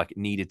I feel like it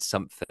needed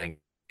something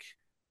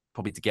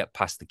probably to get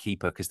past the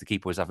keeper because the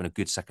keeper was having a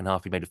good second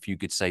half. He made a few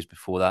good saves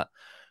before that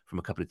from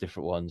a couple of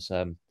different ones.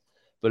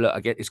 But look, I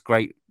get it's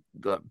great.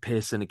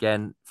 Pearson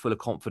again, full of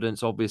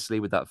confidence, obviously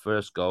with that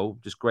first goal.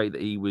 Just great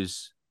that he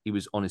was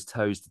on his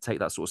toes to take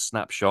that sort of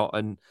snapshot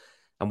and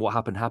what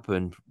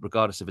happened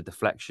regardless of a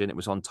deflection. It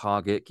was on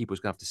target. Keeper was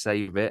going to have to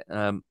save it.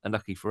 And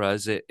lucky for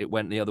us, it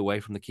went the other way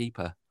from the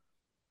keeper.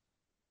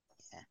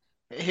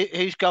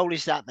 Whose goal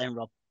is that then,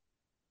 Rob?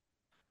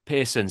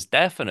 Pearson's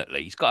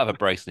definitely. He's got to have a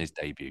brace in his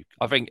debut.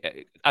 I think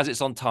as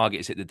it's on target,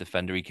 it's hit the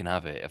defender. He can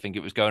have it. I think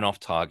it was going off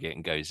target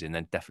and goes in,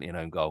 then definitely an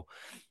own goal.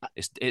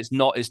 It's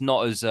not as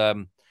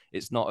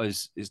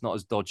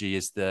dodgy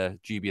as the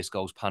dubious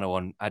goals panel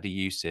on Adi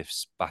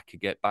Yusuf's back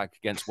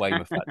against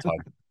Weymouth that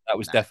time. That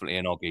was No, definitely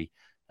an Oggy.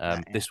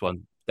 no. This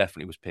one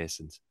definitely was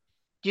Pearson's.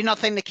 Do you not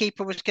think the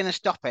keeper was going to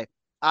stop it?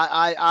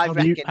 I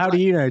reckon. How do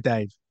you know,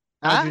 Dave?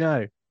 How do Huh? you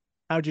know?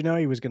 How do you know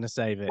he was going to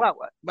save it?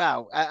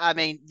 Well. I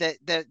mean, It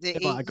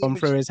might have he gone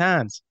was through his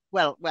hands.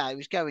 well. It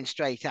was going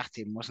straight at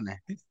him, wasn't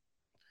it?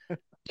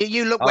 Do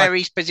you look I where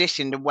he's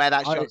positioned and where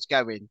that I shot's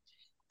going?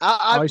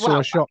 I saw a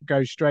Well, shot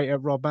go straight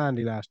at Rob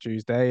Bandy last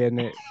Tuesday,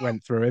 and it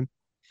went through him.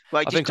 he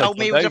I just think I told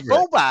me he jumped was a over it.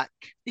 fullback.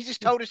 He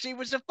just told us he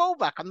was a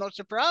fullback. I'm not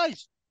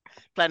surprised.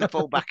 Playing a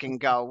fullback in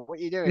goal. What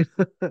are you doing?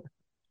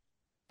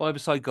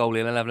 5-a-side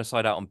goalie and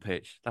 11-a-side out on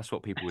pitch. That's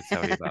what people would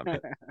tell you about me.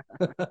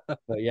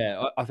 But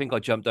yeah, I think I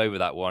jumped over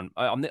that one.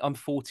 I'm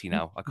 40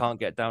 now. I can't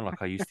get down like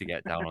I used to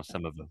get down on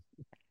some of them.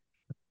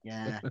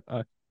 Yeah.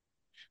 I-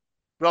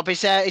 Rob,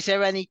 is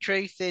there any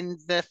truth in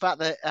the fact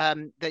that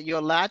that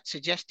your lad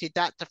suggested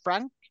that to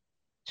Frank?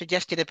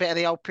 Suggested a bit of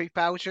the old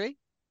poop-housery?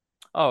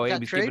 Oh, Is he that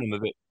was true? giving him a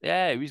bit.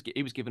 Yeah,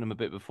 he was giving him a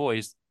bit before.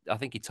 I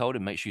think he told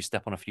him make sure you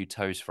step on a few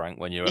toes, Frank,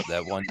 when you're up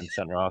there winding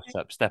centre half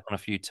up. Step on a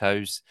few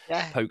toes,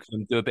 Yeah. poke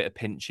them, do a bit of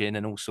pinching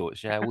and all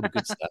sorts. Yeah, all the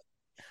good stuff.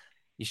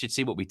 You should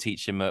see what we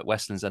teach him at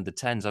Westlands under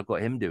 10s. I've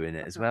got him doing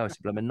it as well. It's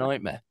a blooming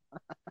nightmare.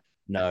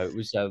 No, it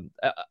was.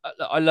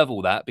 I love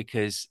all that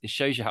because it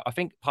shows you how. I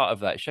think part of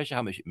that it shows you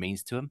how much it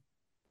means to him.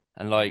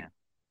 And like Yeah.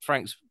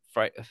 Frank,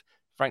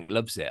 Frank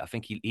loves it. I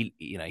think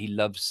he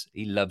loves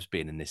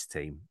being in this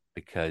team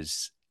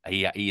because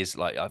he is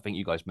like I think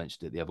you guys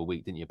mentioned it the other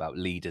week, didn't you, about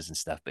leaders and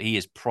stuff? But he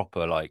is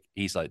proper like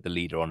he's like the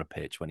leader on a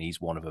pitch when he's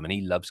one of them, and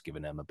he loves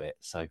giving them a bit.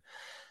 So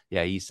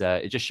yeah, he's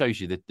it just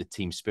shows you the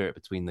team spirit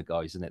between the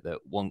guys, isn't it? That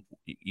one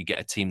you get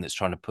a team that's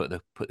trying to put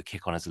the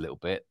kick on us a little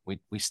bit.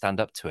 We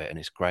stand up to it, and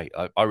it's great.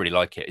 I really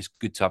like it. It's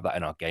good to have that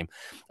in our game,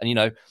 and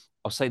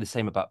I'll say the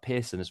same about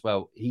Pearson as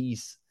well.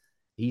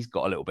 He's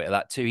got a little bit of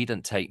that too. He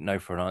doesn't take no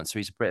for an answer.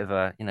 He's a bit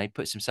of he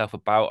puts himself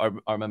about.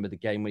 I remember the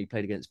game when he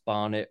played against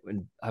Barnet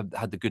and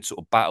had the good sort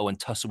of battle and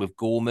tussle with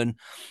Gorman.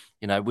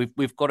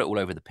 We've got it all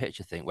over the pitch.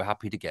 I think we're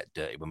happy to get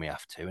dirty when we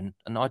have to, and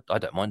I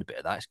don't mind a bit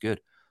of that. It's good.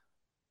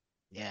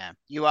 Yeah.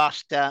 You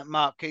asked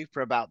Mark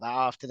Cooper about that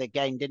after the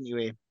game, didn't you,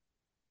 Ian?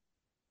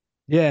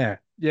 Yeah,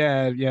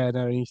 yeah, yeah.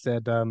 No, he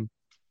said,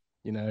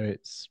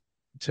 it's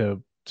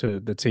to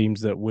the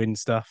teams that win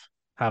stuff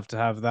have to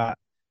have that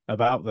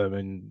about them,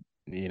 and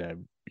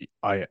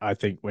I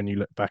think when you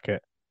look back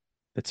at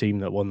the team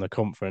that won the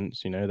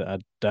conference, that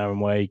had Darren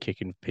Way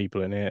kicking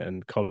people in it,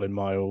 and Colin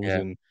Miles Yeah,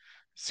 and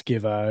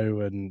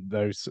Skivo and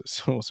those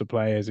sorts of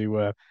players who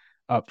were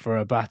up for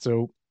a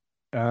battle.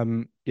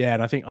 Yeah,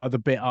 and I think the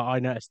bit I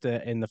noticed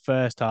it in the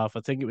first half,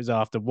 I think it was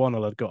after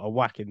Wannell had got a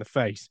whack in the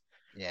face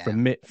Yeah.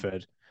 from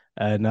Mitford,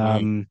 and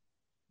Mm.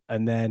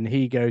 and then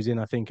he goes in,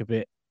 I think a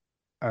bit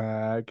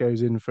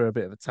goes in for a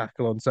bit of a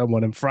tackle on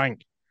someone, and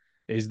Frank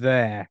is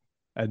there,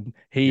 and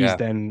he's Yeah,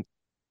 then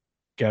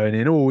going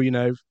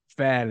in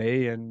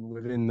fairly and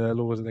within the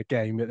laws of the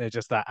game, but there's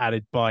just that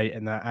added bite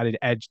and that added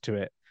edge to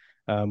it.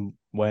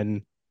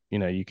 When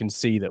you can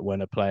see that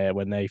when a player,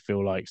 when they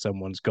feel like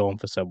someone's gone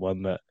for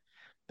someone, that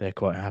they're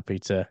quite happy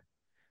to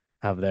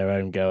have their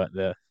own go at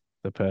the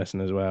person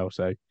as well.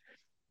 So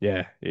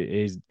yeah,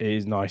 it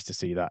is nice to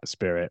see that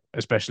spirit,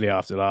 especially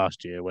after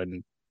last year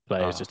when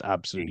players Oh, just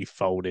absolutely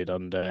folded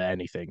under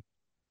anything.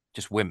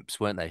 just wimps,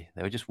 weren't they?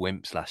 They were just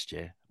wimps last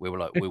year. We were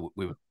like we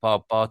were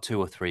bar two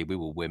or three. We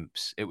were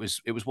wimps. It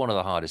was one of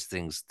the hardest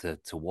things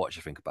to watch.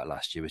 I think about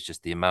last year was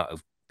just the amount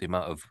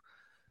of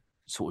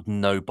sort of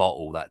no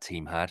bottle that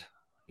team had.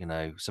 You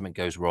know, something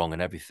goes wrong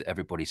and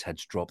everybody's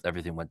heads dropped.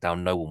 Everything went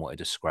down. No one wanted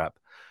to scrap.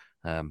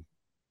 Um,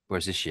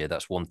 Whereas this year,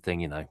 that's one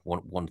thing. You know,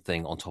 one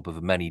thing on top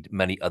of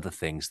many other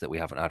things that we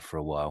haven't had for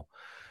a while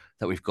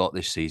that we've got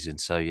this season.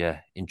 So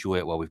yeah, enjoy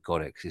it while we've got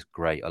it because it's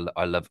great.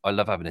 I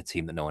love having a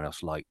team that no one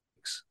else likes.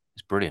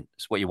 It's brilliant.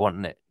 It's what you want,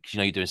 isn't it? Because you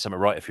know you're doing something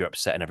right if you're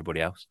upsetting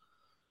everybody else.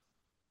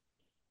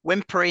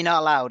 Whimpering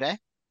not allowed, eh?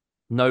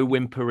 No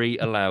whimpery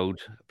allowed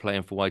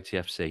playing for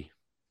YTFC.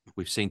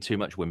 We've seen too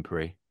much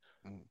whimpery.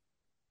 Mm.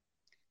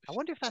 I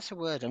wonder if that's a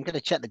word. I'm going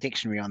to check the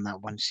dictionary on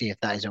that one, see if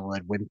that is a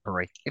word,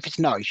 whimpery. If it's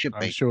not, it should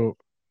I'm be. sure,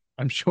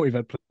 I'm sure we've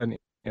had plenty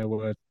of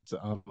words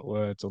that aren't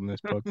words on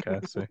this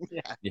podcast. So,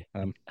 Yeah. Yeah.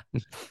 um,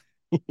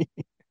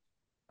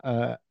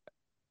 uh,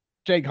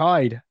 Jake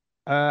Hyde,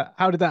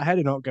 how did that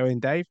header not go in,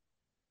 Dave?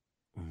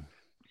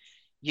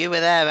 You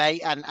were there,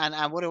 mate, and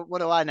what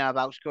do I know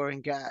about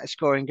scoring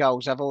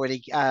goals? I've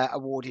already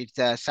awarded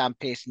Sam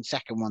Pearson's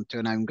second one to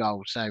an own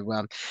goal. So,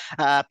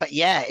 but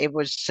yeah, it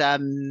was well,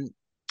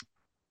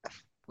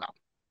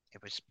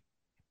 it was.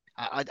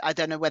 I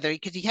don't know whether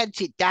because he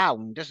heads it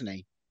down, doesn't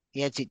he?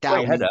 He heads it Great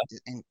down. header.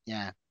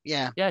 Yeah,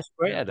 yeah. Yes,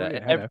 great Yeah, header.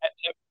 brilliant header.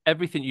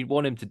 Everything you'd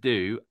want him to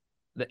do,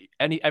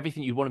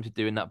 everything you'd want him to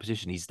do in that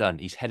position, he's done.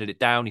 He's headed it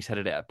down. He's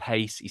headed it at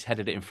pace. He's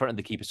headed it in front of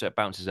the keeper, so it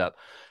bounces up.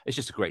 It's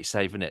just a great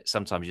save, isn't it?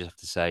 Sometimes you just have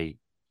to say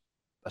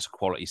that's a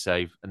quality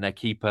save. And their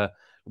keeper,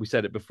 we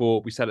said it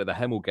before. We said at the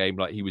Hemel game,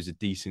 like he was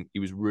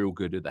real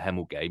good at the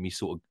Hemel game.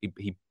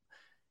 He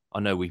I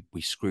know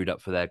we screwed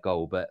up for their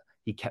goal, but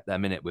he kept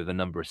them in it with a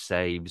number of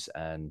saves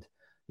and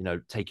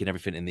taking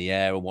everything in the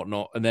air and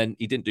whatnot. And then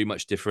he didn't do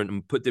much different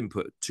and didn't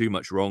put too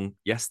much wrong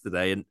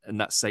yesterday. And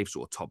that save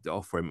sort of topped it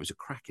off for him. It was a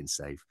cracking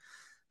save.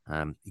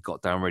 He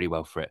got down really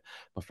well for it.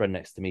 My friend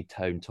next to me,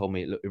 Tone, told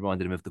me it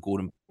reminded him of the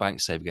Gordon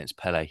Banks save against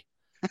Pele.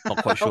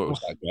 Not quite sure it was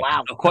that great.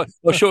 Wow.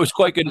 Not sure it was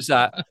quite good as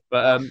that.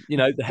 But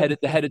the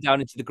header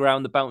down into the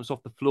ground, the bounce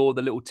off the floor,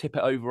 the little tip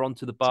it over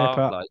onto the Tip bar,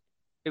 up. like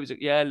it was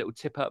a little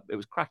tip up. It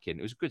was cracking.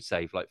 It was a good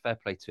save. Like fair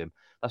play to him.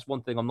 That's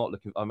one thing I am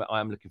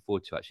looking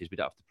forward to actually is we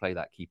don't have to play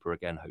that keeper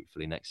again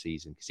hopefully next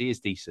season because he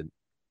is decent.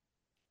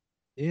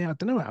 Yeah, I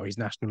don't know how he's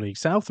National League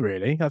South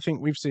really. I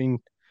think you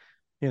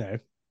know,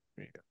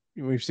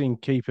 we've seen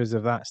keepers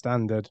of that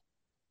standard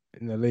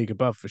in the league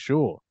above for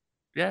sure.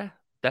 Yeah,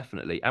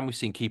 definitely. And we've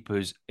seen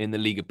keepers in the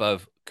league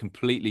above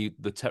completely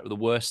the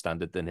worst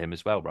standard than him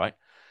as well, right?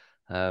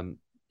 Um,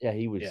 yeah,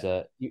 he was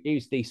Yeah. he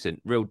was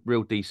decent,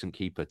 real decent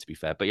keeper to be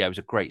fair. But yeah, it was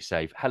a great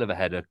save, hell of a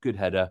header, good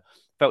header.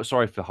 Felt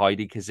sorry for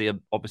Heidi because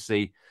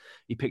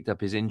he picked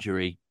up his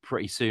injury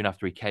pretty soon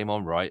after he came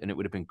on, right? And it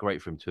would have been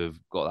great for him to have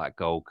got that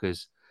goal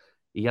because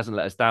he hasn't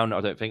let us down.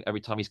 I don't think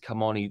every time he's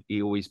come on,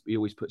 he always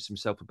puts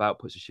himself about,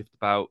 puts a shift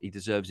about. He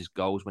deserves his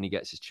goals when he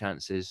gets his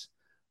chances.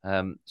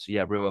 So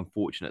yeah, real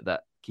unfortunate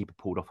that keeper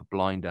pulled off a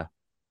blinder,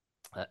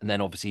 and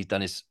then obviously he's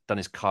done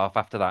his calf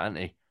after that, hasn't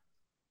he?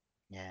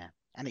 Yeah,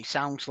 and it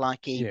sounds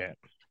like he Yeah.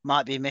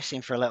 might be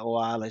missing for a little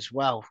while as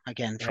well.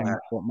 Again, from Yeah.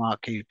 what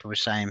Mark Cooper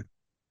was saying.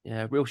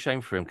 Yeah, real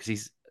shame for him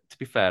because to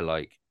be fair,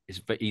 like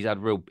he's had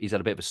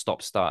a bit of a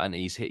stop start and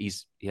he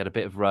had a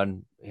bit of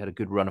run, he had a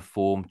good run of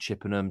form,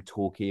 Chippenham,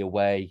 Torquay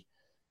away.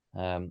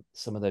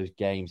 Some of those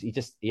games, he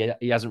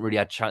hasn't really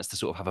had a chance to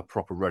sort of have a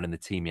proper run in the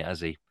team yet,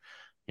 has he?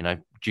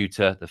 Due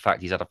to the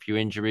fact he's had a few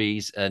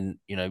injuries, and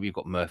we've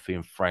got Murphy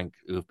and Frank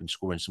who have been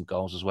scoring some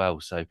goals as well.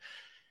 So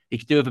he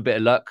could do with a bit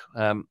of luck,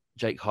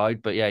 Jake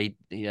Hyde. But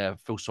yeah,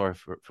 feel sorry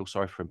for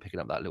him picking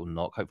up that little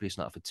knock. Hopefully it's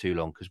not for too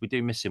long because we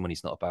do miss him when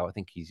he's not about. I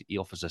think he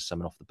offers us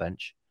something off the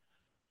bench.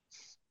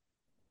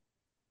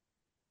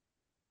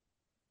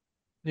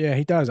 Yeah,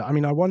 he does. I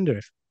mean, I wonder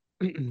if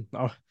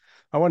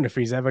I wonder if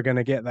he's ever going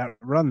to get that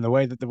run the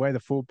way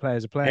the four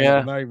players are playing at the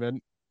Yeah,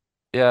 moment.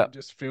 yeah, It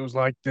just feels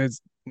like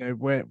there's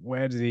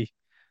where's he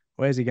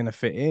going to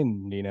fit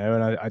in?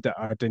 And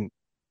I didn't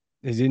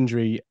his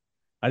injury.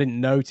 I didn't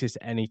notice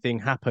anything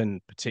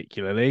happen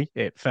particularly.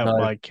 It felt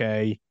no, like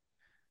a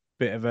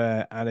bit of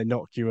an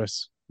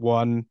innocuous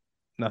one,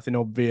 nothing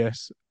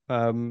obvious.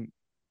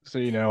 So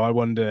I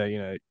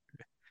wonder,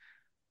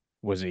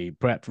 was he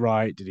prepped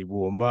right? Did he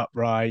warm up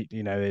right?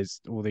 There's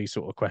all these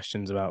sort of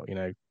questions about,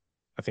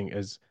 I think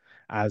as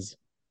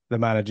the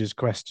managers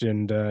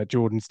questioned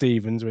Jordan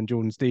Stevens when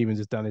Jordan Stevens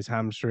has done his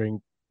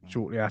hamstring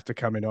shortly after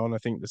coming on. I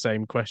think the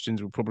same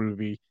questions will probably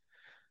be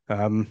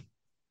um,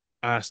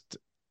 asked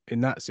in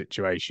that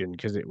situation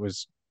because it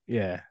was,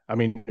 yeah. I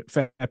mean,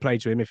 fair play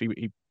to him if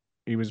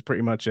he was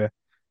pretty much a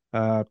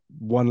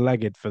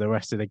one-legged for the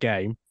rest of the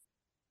game.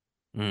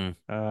 mm,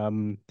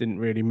 Didn't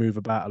really move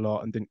about a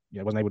lot and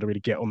wasn't able to really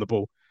get on the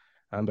ball.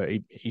 But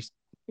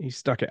he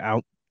stuck it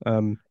out.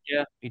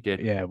 yeah, he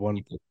did. Yeah, He one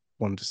did.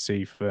 one to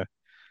see for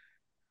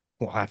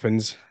what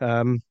happens.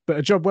 But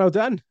a job well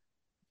done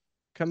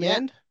come the Yeah,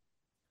 end.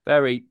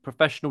 Very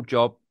professional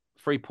job.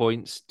 3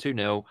 points,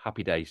 2-0,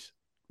 happy days.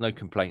 No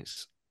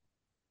complaints.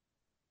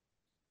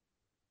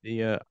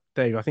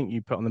 Dave, I think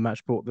you put on the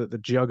match report that the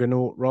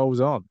juggernaut rolls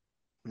on.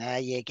 There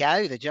you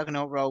go. The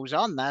juggernaut rolls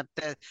on.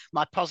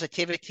 My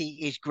positivity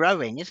is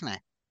growing, isn't it?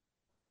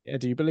 Yeah,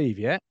 do you believe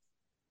yet?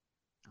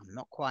 I'm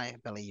not quite a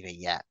believer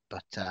yet,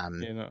 but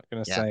You're not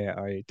going to yeah, say it,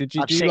 are you? Did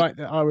you I've do you seen. like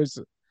that?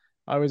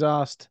 I was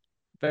asked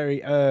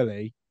very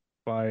early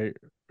by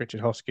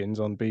Richard Hoskins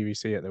on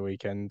BBC at the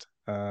weekend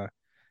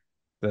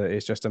that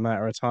it's just a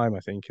matter of time. I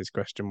think his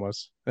question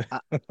was Uh,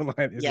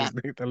 like this yeah,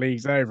 is the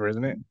league's over,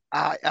 isn't it?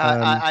 Um,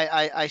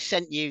 I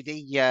sent you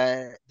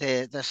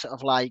the sort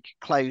of like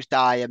closed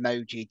eye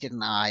emoji,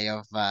 didn't I?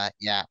 Of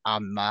yeah,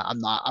 I'm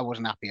not. I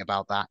wasn't happy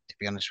about that, to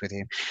be honest with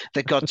you.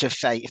 The gods of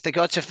fate. If the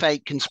gods of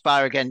fate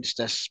conspire against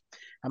us,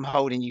 I'm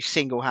holding you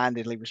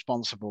single-handedly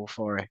responsible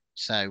for it.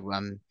 So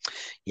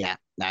yeah,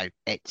 no,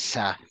 it's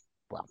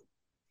well,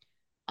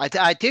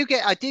 I do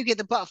get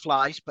the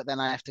butterflies, but then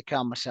I have to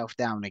calm myself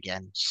down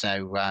again.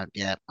 So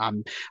yeah,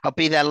 I'll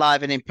be there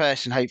live and in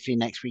person hopefully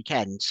next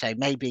weekend. So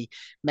maybe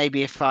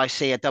if I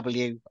see a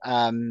W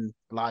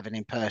live and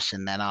in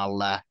person, then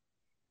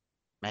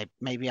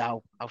maybe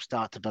I'll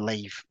start to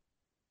believe.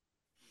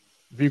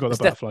 have you got the It's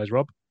def- butterflies,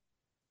 Rob?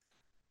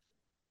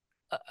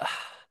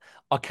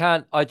 I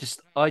can't. I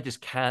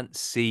just can't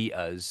see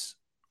us.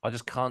 I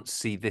just can't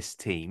see this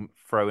team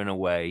throwing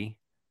away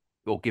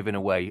or giving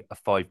away a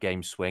 5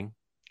 game swing.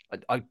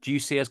 Do you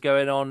see us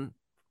going on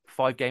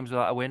 5 games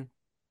without a win?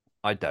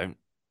 I don't.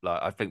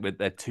 Like I think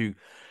they're too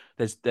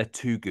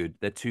good.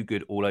 They're too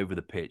good all over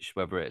the pitch,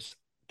 whether it's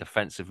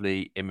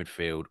defensively, in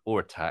midfield,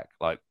 or attack.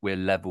 Like we're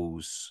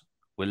levels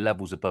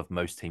above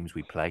most teams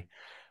we play.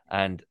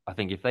 And I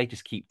think if they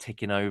just keep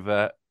ticking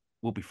over,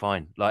 we'll be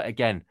fine. Like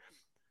again,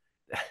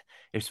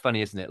 it's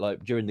funny, isn't it?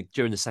 Like during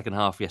the second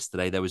half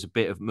yesterday, there was a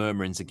bit of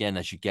murmurings again,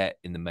 as you get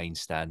in the main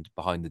stand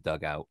behind the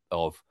dugout,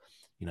 of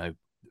you know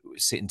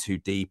sitting too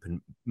deep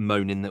and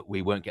moaning that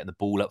we weren't getting the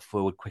ball up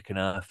forward quick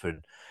enough,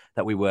 and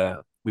that we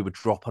were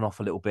dropping off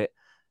a little bit.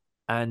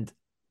 And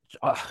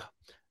uh,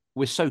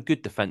 we're so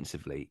good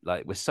defensively.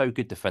 Like we're so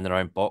good defending our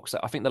own box.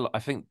 I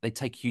think they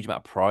take a huge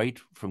amount of pride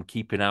from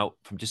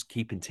just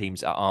keeping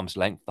teams at arm's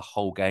length the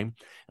whole game,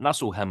 and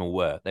that's all Hemel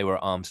were. They were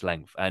at arm's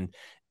length, and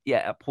yeah,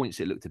 at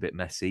points it looked a bit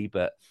messy,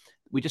 but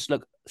we just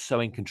look so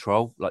in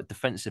control. Like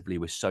defensively,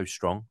 we're so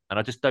strong, and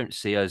I just don't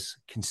see us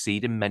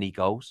conceding many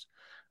goals.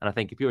 And I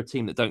think if you're a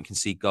team that don't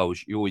concede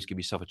goals, you always give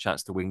yourself a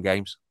chance to win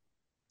games.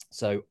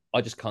 So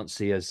I just can't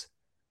see us.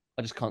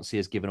 I just can't see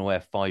us giving away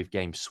a 5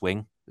 game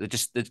swing.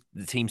 The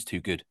team's too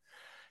good.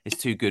 It's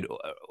too good,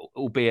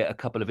 albeit a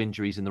couple of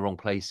injuries in the wrong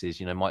places,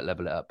 might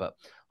level it up. But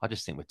I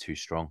just think we're too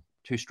strong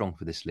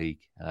for this league.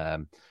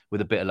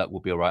 With a bit of luck,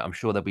 we'll be all right. I'm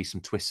sure there'll be some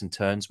twists and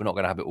turns. We're not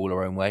going to have it all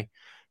our own way,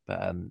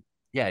 but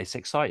yeah, it's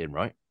exciting,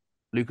 right?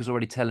 Luca's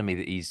already telling me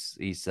that he's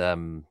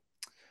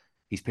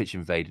pitch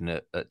invading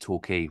at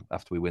Torquay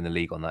after we win the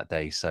league on that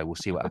day. So we'll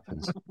see what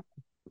happens.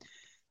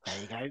 There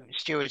you go.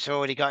 Stuart's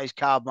already got his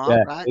card mark,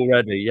 Yeah, right?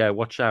 already. Yeah,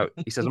 watch out.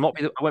 He says, I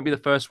won't be the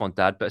first one,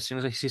 Dad, but as soon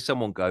as I see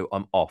someone go,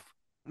 I'm off.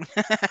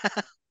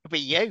 It'll be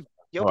you.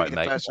 You'll All be right, the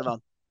mate. first one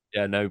on.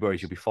 Yeah, no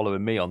worries. You'll be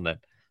following me on then.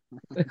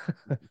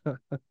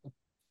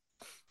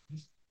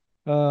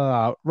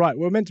 Right,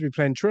 we're meant to be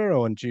playing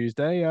Truro on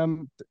Tuesday.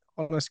 On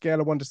a scale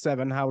of 1 to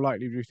 7, how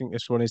likely do you think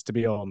this one is to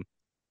be on?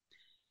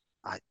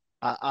 I,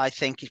 I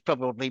think it's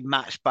probably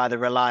matched by the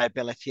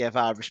reliability of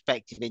our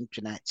respective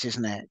intranets,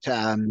 isn't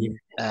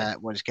it?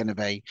 What it's going to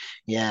be,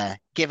 yeah.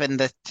 Given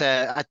that,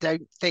 I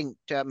don't think.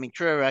 I mean,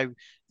 Truro,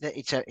 that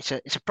it's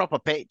a proper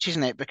pitch,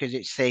 isn't it? Because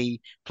it's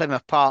the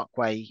Plymouth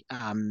Parkway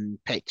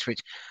pitch, which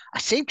I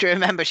seem to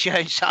remember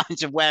showing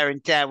signs of wear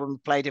and tear when we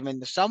played him in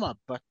the summer.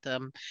 But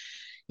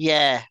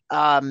yeah,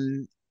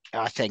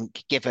 I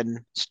think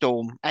given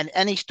Storm, and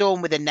any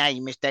Storm with a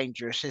name is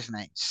dangerous, isn't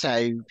it?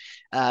 So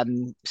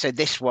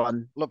this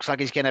one looks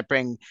like it's going to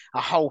bring a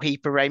whole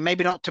heap of rain.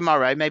 Maybe not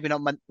tomorrow, maybe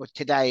not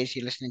today as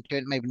you're listening to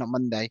it, maybe not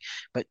Monday,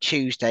 but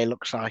Tuesday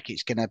looks like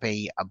it's going to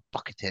be a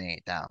bucketing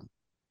it down.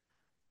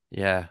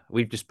 Yeah,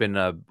 we've been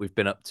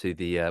up to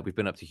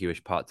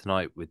Hewish Park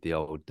tonight with the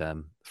old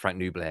Frank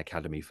Nublet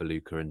Academy for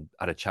Luca, and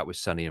had a chat with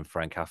Sonny and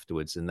Frank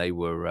afterwards, and they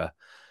were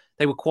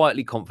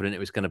quietly confident it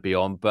was going to be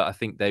on, but I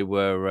think they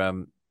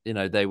were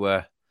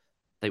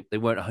they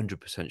weren't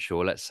 100%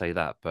 sure. Let's say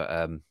that, but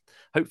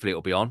hopefully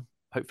it'll be on.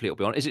 Hopefully it'll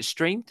be on. Is it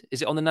streamed?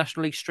 Is it on the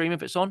National League stream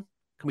if it's on?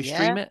 Can we Yeah,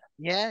 stream it?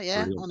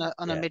 yeah. Brilliant.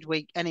 On a Yeah,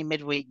 midweek, any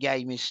midweek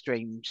game is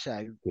streamed,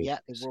 so good. yeah,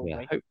 it So, will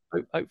yeah,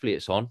 be. hopefully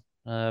it's on.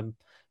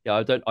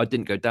 Yeah, I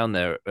didn't go down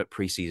there at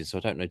pre-season, so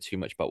I don't know too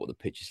much about what the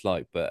pitch is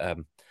like. But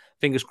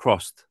fingers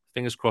crossed.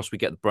 Fingers crossed we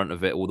get the brunt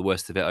of it, or the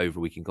worst of it over.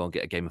 We can go and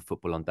get a game of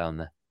football on down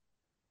there.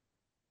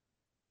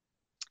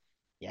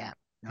 Yeah,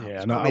 no, Yeah,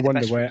 it's and I probably the wonder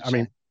best we where. could I say.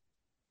 mean,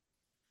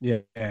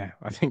 yeah,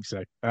 I think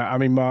so. I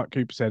mean, Mark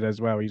Cooper said as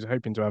well he's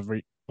hoping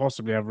to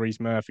possibly have Reece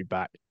Murphy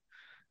back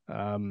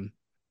um,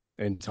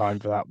 in time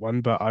for that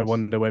one. But I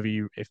wonder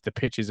if the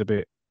pitch is a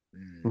bit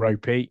Mm.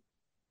 ropey,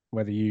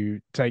 whether you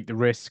take the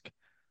risk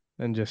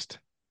and just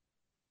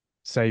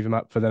save him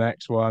up for the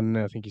next one.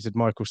 I think he said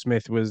Michael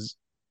Smith was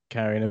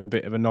carrying a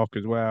bit of a knock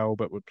as well,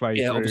 but would play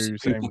Yeah, obviously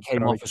through. Same Cooper with came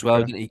Charlie off as well,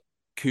 Cooper. didn't he?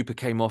 Cooper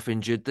came off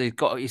injured. They've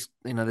got,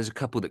 there's a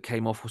couple that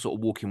came off sort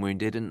of walking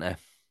wounded, didn't there?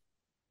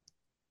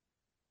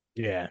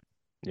 Yeah,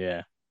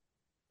 yeah,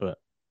 but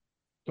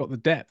got the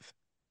depth.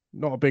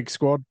 Not a big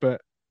squad,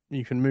 but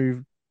you can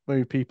move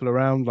people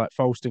around. Like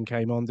Folston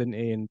came on, didn't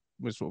he, and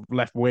was sort of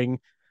left wing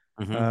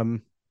Hmm.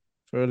 um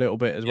for a little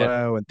bit as Yeah,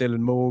 well, and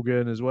Dylan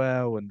Morgan as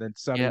well, and then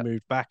Sonny yeah.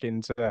 moved back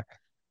into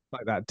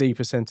like that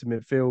deeper centre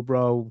midfield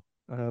role.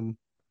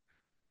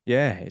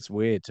 Yeah, it's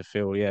weird to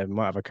feel. Yeah, we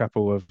might have a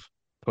couple of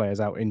players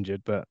out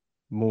injured, but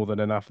more than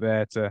enough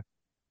there to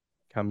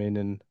come in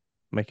and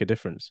make a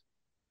difference.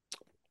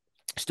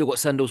 Still got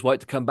Sendles White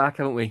to come back,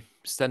 haven't we?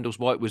 Sendles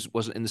White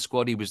wasn't in the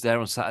squad. He was there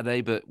on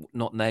Saturday, but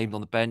not named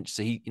on the bench.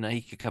 So he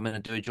could come in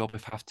and do a job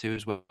if have to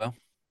as well.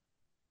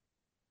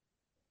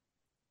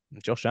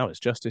 Josh Allis,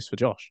 justice for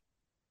Josh.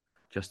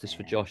 Justice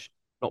for Josh.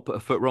 Not put a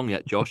foot wrong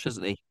yet, Josh,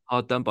 hasn't he?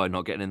 Hard done by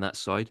not getting in that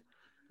side.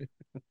 But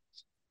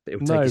he'll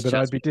take No, his but I'd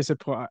chance. be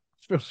disappointed.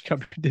 I feel like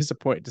I'd be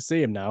disappointed to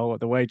see him now.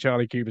 The way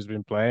Charlie Cooper's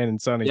been playing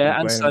and Sonny's been Yeah,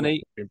 and playing and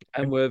Sonny been and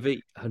playing.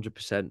 Worthy,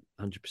 100%,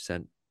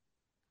 100%.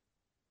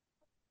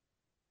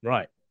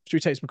 Right. Should we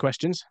take some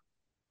questions?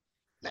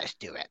 Let's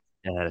do it.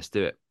 Yeah, let's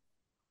do it.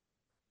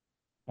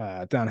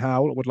 Dan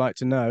Howell would like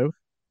to know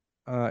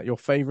your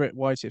favourite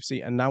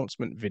YTFC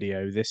announcement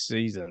video this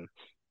season.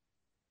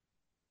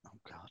 Oh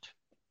God.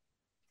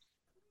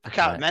 I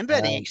can't remember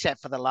any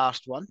except for the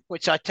last one,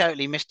 which I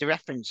totally missed the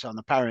reference on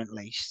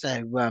apparently. So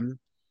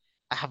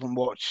I haven't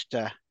watched.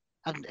 I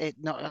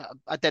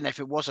don't know if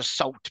it was a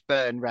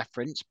Saltburn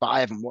reference, but I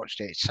haven't watched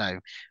it, so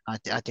I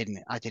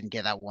didn't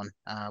get that one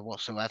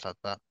whatsoever.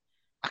 But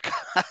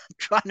I'm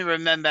trying to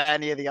remember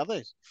any of the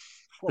others.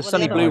 The What were the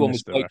Sunny other I Blue ones? one was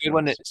missed the quite good,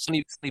 wasn't it?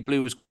 reference. Sunny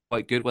Blue was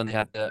quite good when they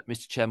had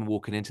Mr. Chairman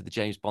walking into the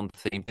James Bond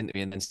theme, didn't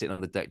we? And then sitting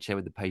on the deck chair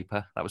with the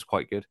paper. That was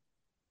quite good.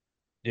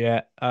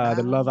 Yeah,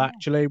 the Love Oh,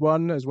 Actually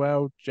one as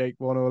well. Jake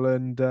Wonnell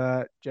and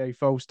Jay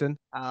Folston.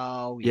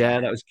 oh Yeah, yeah,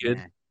 that was good.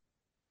 yeah.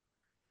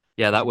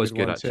 Yeah, That's that a was good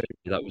good one too. actually.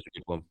 That was a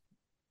good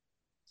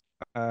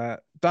one.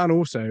 Dan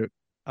also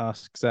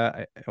asks,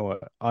 I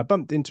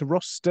bumped into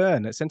Ross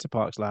Stern at Centre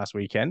Parks last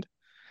weekend.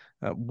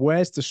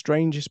 Where's the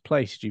strangest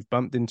place you've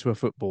bumped into a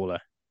footballer?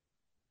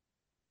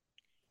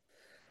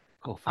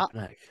 Oh, I,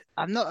 flipping heck.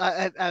 I'm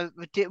not.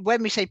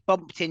 When we say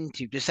bumped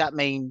into, does that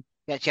mean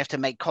you actually have to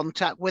make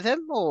contact with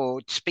them or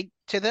speak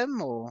to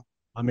them, or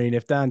I mean,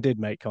 if Dan did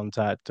make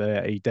contact,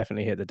 he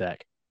definitely hit the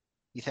deck.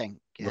 you think?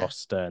 Yeah, Ross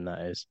Stern,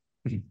 that is.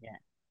 yeah.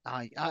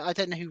 I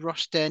don't know who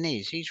Ross Stern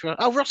is.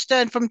 Ross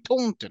Stern from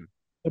Taunton.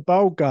 The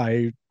bold guy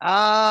who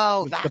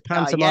Oh, was the that guy.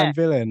 Yeah. pantomime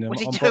villain Was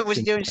he on doing? Was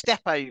he Boxing doing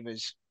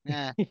stepovers?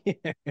 Yeah,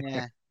 Day.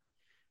 yeah.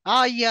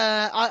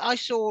 I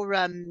saw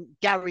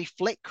Gary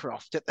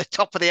Flitcroft at the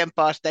top of the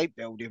Empire State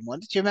Building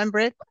once. Do you remember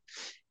him?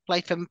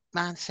 Played for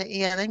Man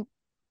City, I think,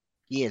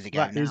 years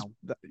ago now.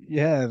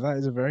 That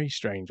is a very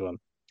strange one.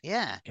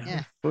 Yeah, yeah.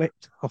 Gary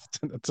flicked off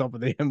to the top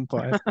of the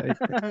Empire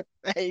State.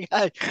 There you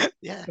go.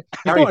 Yeah, I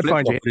Gary thought I'd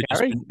find you Flitcroft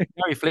here, Gary.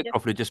 Gary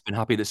Flitcroft would have just been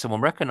happy that someone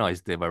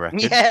recognised him, I reckon.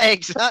 yeah,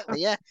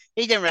 exactly. Yeah,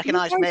 he didn't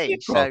recognise Gary me,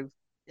 Flitcroft? so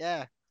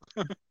yeah,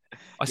 I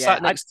yeah.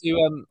 sat next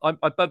to I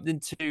bumped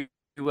into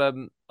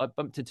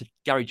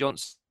Gary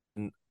Johnson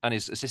and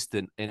his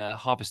assistant in a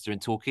Harvester in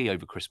Torquay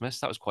over Christmas.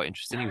 That was quite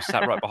interesting. He was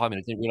sat right behind me.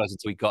 I didn't realise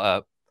until he got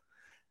up.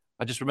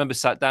 I just remember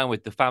sat down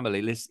with the family,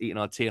 eating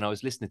our tea, and I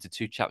was listening to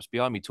two chaps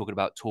behind me talking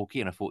about Torquay,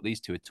 and I thought these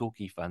two are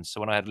Torquay fans. So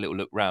when I had a little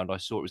look round, I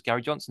saw it was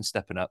Gary Johnson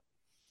stepping up.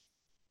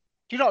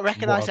 Do you not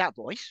recognise What that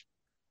voice?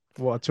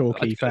 what a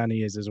Torquay fan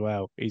he is as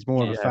well. He's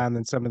more of a Yeah. fan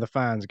than some of the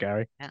fans,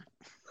 Gary. Yeah,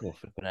 Oh,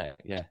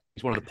 yeah.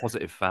 He's one of the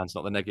positive fans,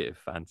 not the negative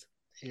fans.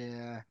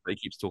 yeah. That he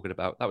keeps talking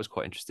about. That was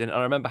quite interesting. And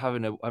I remember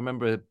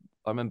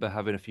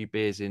having a few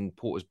beers in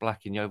Porter's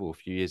Black in Yeovil a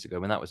few years ago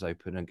when that was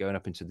open, and going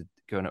up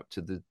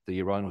to the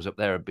urinals up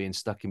there and being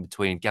stuck in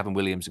between Gavin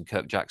Williams and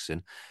Kirk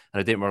Jackson, and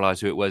I didn't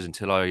realise who it was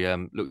until I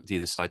looked at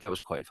either side. That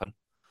was quite fun.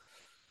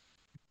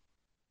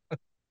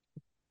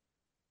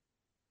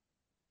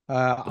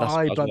 But that's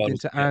I about as bumped wild as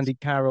into it gets.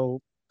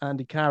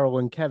 Andy Carroll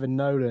and Kevin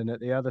Nolan at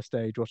the other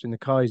stage watching the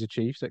Kaiser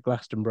Chiefs at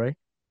Glastonbury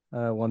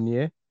one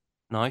year.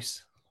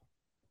 Nice.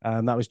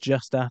 That was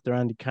just after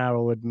Andy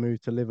Carroll had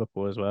moved to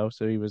Liverpool as well,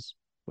 so he was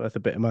worth a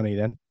bit of money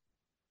then.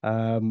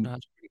 No,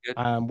 that's pretty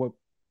good.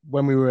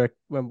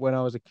 When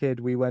I was a kid,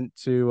 we went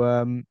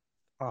to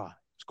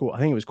it's called, I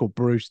think it was called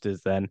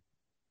Brewster's then.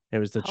 It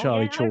was the Oh yeah,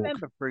 Charlie I Chalk remember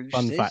Fun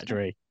Bruce's.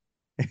 Factory,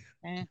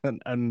 Yeah.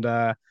 and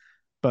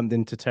bumped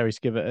into Terry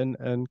Skiverton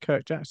and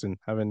Kirk Jackson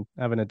having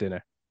a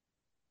dinner.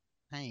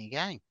 There you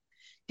go.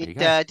 There you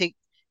go. Did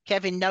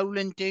Kevin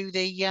Nolan do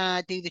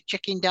the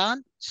chicken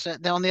dance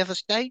on the other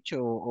stage,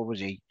 or was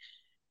he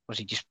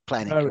just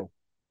playing it No, cool?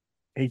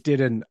 he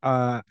didn't.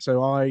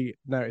 So I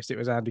noticed it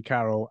was Andy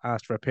Carroll,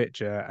 asked for a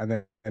picture, and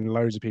then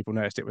loads of people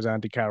noticed it was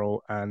Andy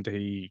Carroll, and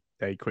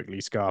they quickly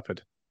scarpered.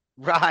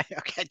 Right.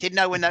 Okay. Did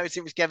no one notice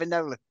it was Kevin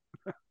Nolan?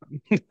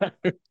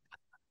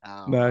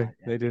 Oh, No, right.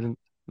 Yeah. they didn't.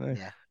 No. Yeah.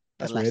 The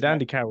That's weird. lesson.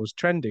 Andy Carroll's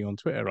trending on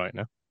Twitter right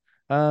now.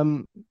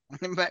 Um,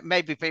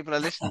 Maybe people are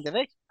listening to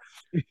this.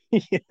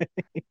 yeah.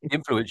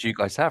 Influence you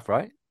guys have,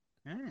 right?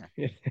 Yeah.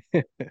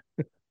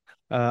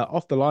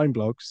 Off the line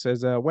blog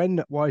says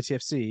when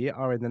YTFC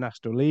are in the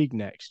National League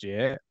next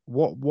year,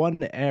 what one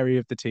area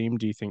of the team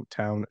do you think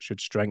Town should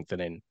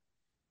strengthen in?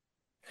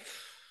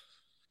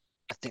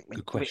 I think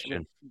Good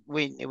question.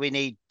 we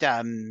need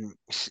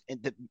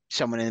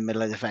someone in the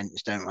middle of the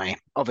fence, don't we?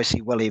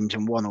 Obviously, Williams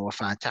and Wano are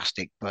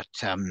fantastic, but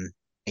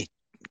it,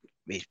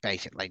 it's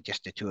basically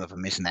just the two of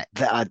them, isn't it?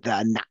 That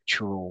are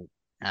natural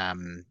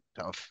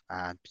sort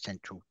of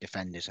central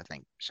defenders, I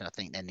think. So I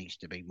think there needs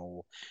to be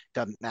more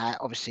done.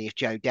 Obviously, if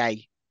Joe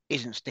Day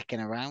isn't sticking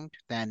around,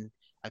 then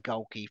a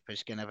goalkeeper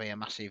is going to be a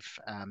massive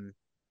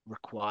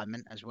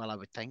requirement as well, I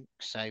would think.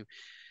 So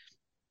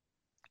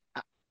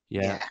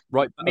Yeah, yeah,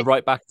 a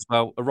right back as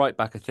well. A right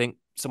back, I think,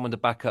 someone to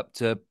back up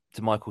to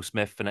Michael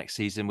Smith for next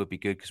season would be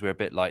good because we're a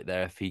bit light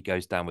there. If he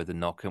goes down with a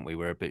knock, aren't we?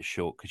 We're a bit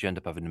short because you end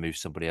up having to move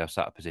somebody else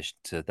out of position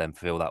to then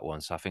fill that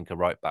one. So I think a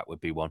right back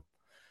would be one,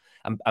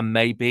 and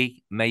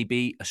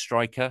maybe a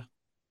striker,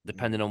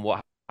 depending on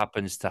what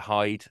happens to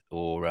Hyde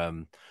or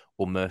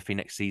Murphy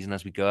next season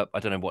as we go up.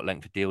 I don't know what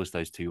length of deals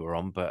those two are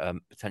on, but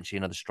potentially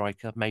another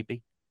striker,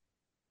 maybe.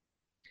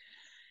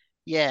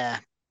 yeah.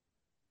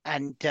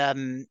 And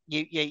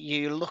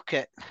you look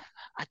at,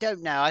 I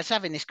don't know. I was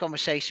having this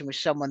conversation with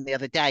someone the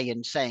other day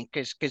and saying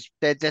because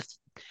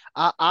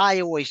I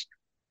always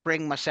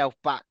bring myself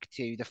back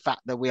to the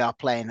fact that we are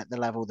playing at the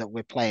level that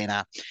we're playing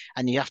at,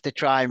 and you have to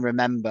try and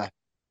remember.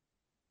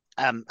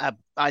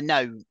 I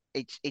know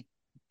it.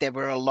 There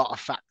were a lot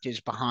of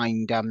factors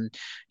behind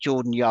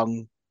Jordan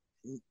Young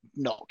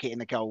not getting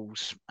the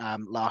goals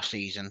last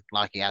season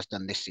like he has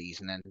done this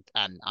season,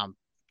 and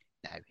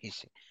no,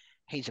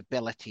 his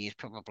ability is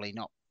probably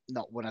not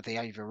one of the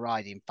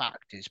overriding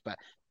factors, but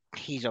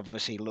he's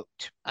obviously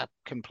looked a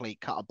complete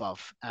cut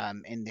above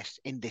in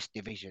this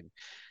division.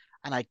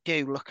 And I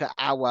do look at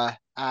our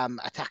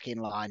attacking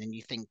line, and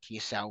you think to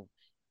yourself,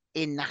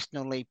 in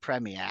National League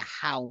Premier,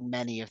 how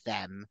many of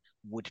them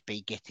would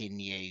be getting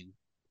you,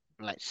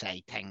 let's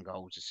say, 10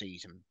 goals a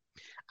season?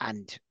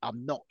 And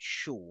I'm not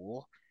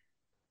sure.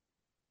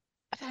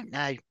 I don't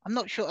know. I'm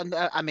not sure.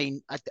 I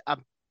mean, I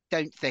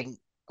don't think.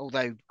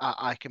 Although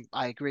I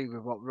agree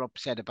with what Rob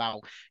said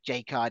about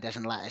Jay Carr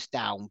doesn't let us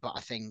down, but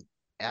I think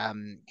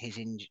his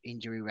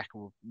injury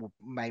record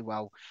may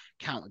well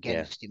count Yeah,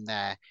 against him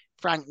there.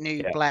 Frank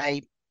yeah,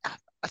 Newblay,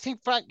 I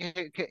think Frank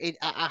at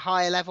a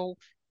higher level,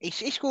 he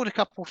scored a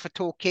couple for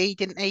Torquay,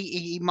 didn't he?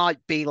 He might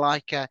be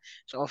like a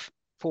sort of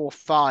 4 or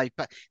 5,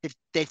 but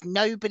there's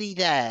nobody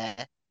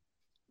there,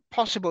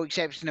 possible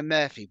exception of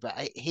Murphy, but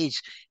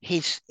his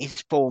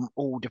form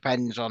all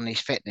depends on his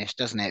fitness,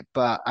 doesn't it?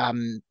 But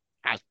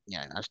as you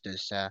know,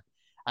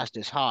 as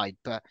does Hyde.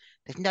 But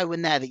there's no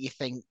one there that you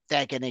think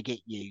they're going to get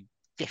you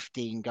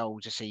 15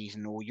 goals a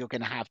season, or you're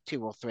going to have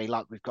 2 or 3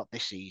 like we've got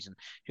this season,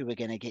 who are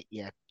going to get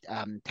you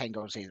 10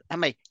 goals a season. I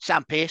mean,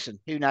 Sam Pearson,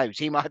 who knows?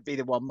 He might be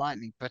the one,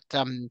 mightn't he? But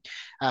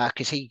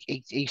because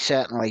he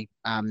certainly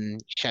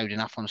showed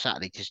enough on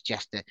Saturday to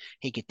suggest that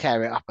he could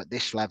tear it up at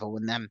this level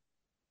and then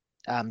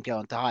go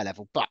on to high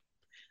level. But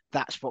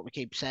that's what we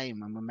keep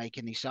saying when we're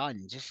making these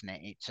signings, isn't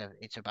it?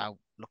 It's about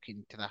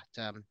looking to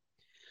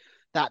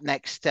that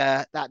next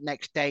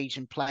stage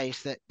and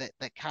players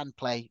that can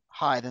play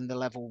higher than the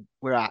level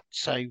we're at.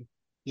 So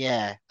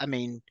yeah, I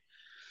mean,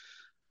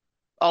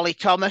 Ollie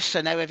Thomas,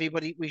 I know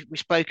everybody we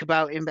spoke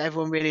about him, but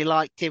everyone really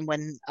liked him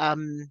when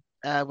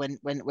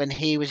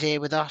he was here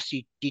with us.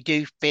 You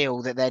do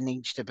feel that there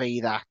needs to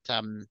be that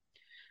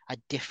a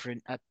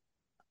different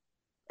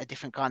a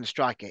different kind of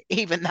striker,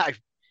 even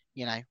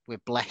though we're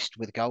blessed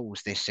with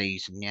goals this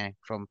season,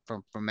 from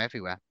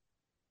everywhere.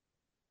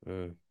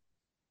 mm.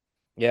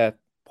 Yeah.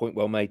 Point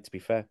well made. To be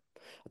fair,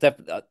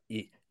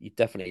 you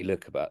definitely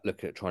look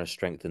at trying to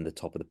strengthen the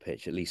top of the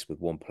pitch at least with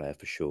one player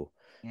for sure.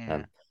 Yeah,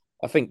 Um,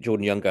 I think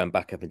Jordan Young going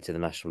back up into the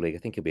National League, I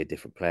think he'll be a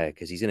different player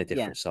because he's in a yeah,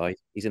 different side.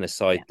 He's in a yeah,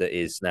 side that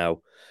is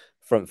now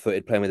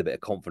front-footed, playing with a bit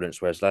of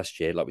confidence. Whereas last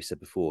year, like we said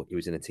before, he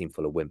was in a team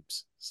full of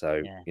wimps.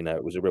 So yeah,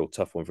 it was a real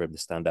tough one for him to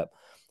stand up.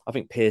 I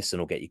think Pearson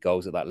will get you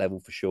goals at that level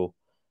for sure.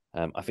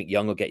 I think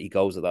Young will get you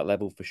goals at that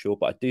level for sure.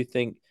 But I do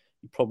think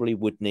you probably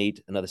would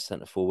need another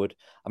centre forward.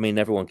 I mean,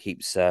 everyone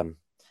keeps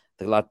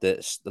the lad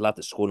that's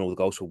scoring all the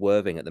goals for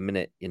Worthing at the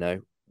minute.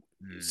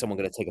 Someone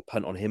going to take a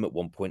punt on him at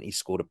one point. He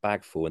scored a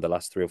bag for in the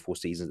last 3 or 4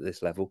 seasons at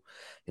this level.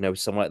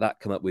 Someone like that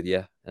come up with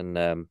you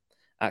and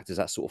act as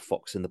that sort of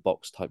fox in the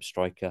box type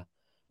striker.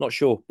 Not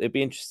sure. It'd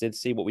be interesting to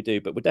see what we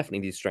do, but we definitely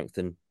need to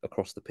strengthen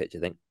across the pitch, I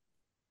think.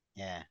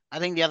 yeah. I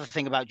think the other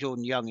thing about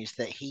Jordan Young is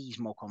that he's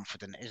more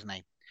confident, isn't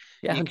he?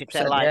 Yeah, You could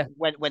tell, 100%. like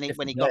Yeah, when he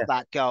different got player.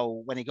 that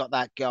goal,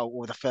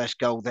 or the first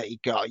goal that he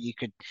got,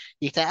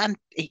 and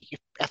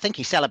I think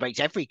he celebrates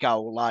every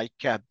goal like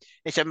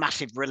it's a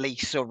massive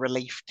release or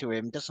relief to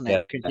him, doesn't it?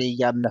 Yeah, Because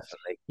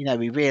definitely.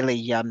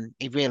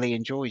 he really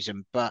enjoys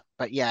them. But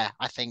yeah,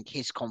 I think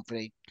his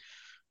confident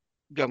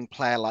young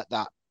player like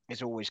that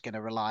is always going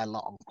to rely a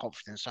lot on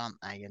confidence, aren't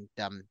they? And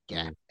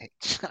yeah,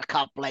 Mm. I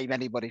can't blame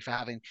anybody for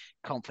having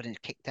confidence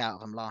kicked out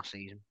of them last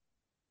season.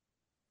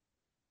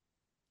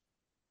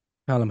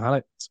 Callum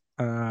Hallett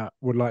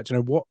would like to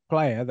know what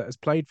player that has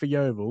played for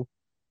Yeovil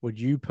would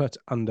you put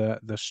under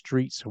the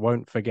streets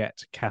won't forget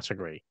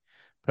category?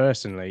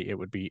 Personally, it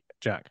would be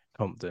Jack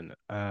Compton.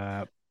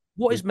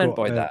 What is We've meant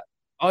got by that?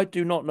 I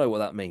do not know what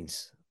that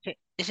means.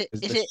 Is it?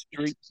 there's Is the it?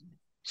 street.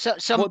 So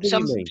What do you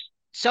mean?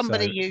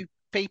 somebody So you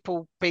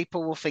people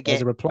will there's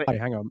forget. a reply. But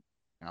Hang on.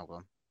 hold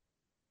on.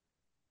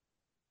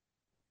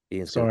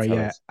 Ian's going to Sorry.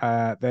 tell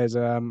Yeah. us. There's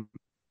a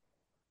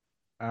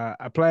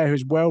player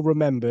who's well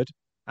remembered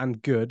and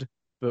good,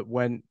 but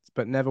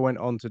never went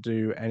on to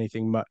do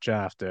anything much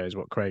after, is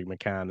what Craig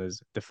McCann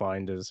has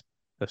defined as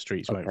the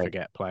streets won't Okay.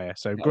 forget player.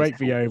 So That was great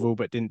for helpful. Yeovil,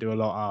 but didn't do a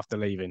lot after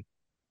leaving.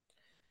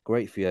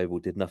 Great for Yeovil,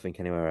 did nothing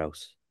anywhere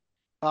else.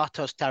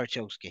 Bartosz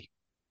Tarachowski.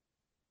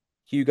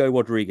 Hugo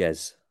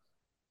Rodriguez.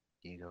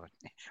 Hugo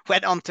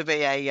went on to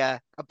be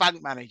a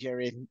bank manager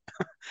in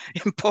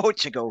in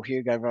Portugal.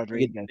 Hugo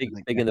Rodriguez.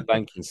 Big in the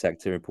banking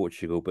sector in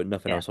Portugal, but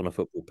nothing else on a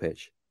football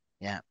pitch.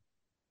 Yeah.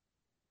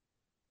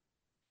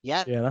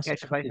 Yeah, that's go a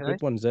for couple both of of good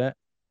those. ones there.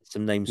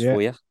 Some names Yeah.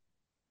 for you.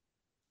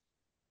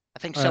 I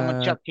think someone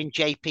Uh, chucked in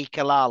JP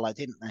Kalala,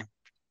 didn't they?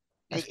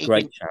 That's He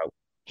great didn't. shout.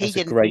 He That's a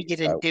didn't. great He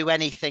didn't shout. do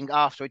anything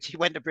afterwards. He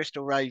went to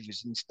Bristol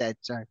Rovers instead.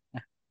 So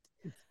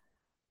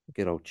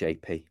Good old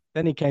JP.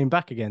 Then he came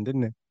back again,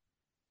 didn't he?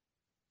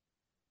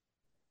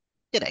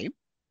 did he?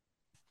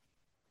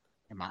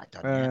 He might have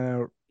done.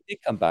 Yeah. He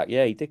did come back.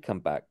 Yeah, he did come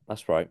back.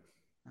 That's right.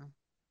 Oh.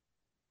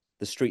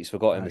 The streets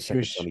forgot him the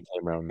second Hewish- time he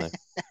came around, though.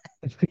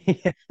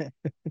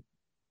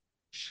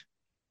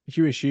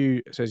 Hewish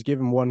Hugh says,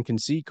 given one can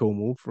see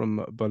Cornwall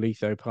from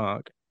Bolitho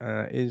Park,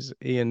 is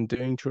Ian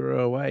doing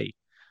Truro away?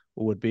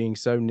 Or would being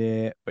so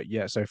near, but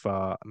yet so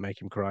far, make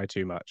him cry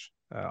too much?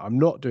 I'm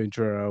not doing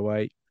Truro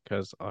away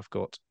because I've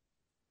got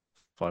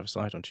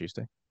 5-a-side on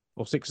Tuesday,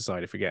 or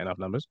 6-a-side if we get enough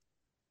numbers.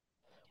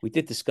 We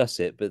did discuss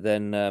it, but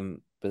then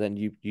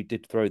you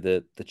did throw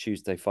the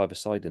Tuesday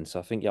 5-a-side in. So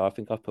I think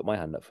I've put my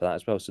hand up for that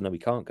as well. So no, we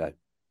can't go.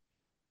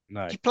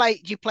 No. Do you play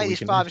We this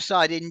can-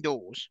 5-a-side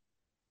indoors?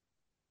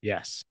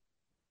 Yes.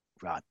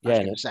 Right. I Yeah, was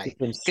and going to say it's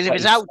been because if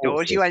it's sweaty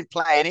outdoors, you ain't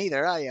playing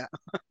either, are you?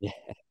 Yeah.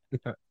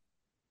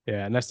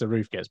 Yeah, unless the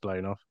roof gets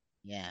blown off.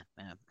 Yeah.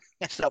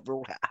 Let's not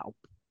rule that out.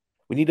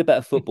 We need a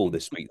better football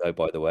this week, though.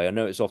 By the way, I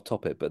know it's off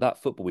topic, but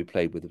that football we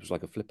played with was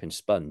like a flipping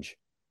sponge.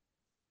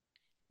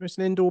 It's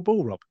an indoor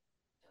ball, Rob.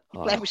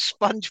 You play with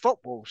sponge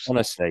footballs.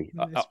 Honestly,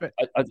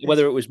 It's-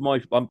 whether it was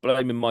I'm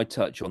blaming my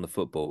touch on the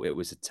football. It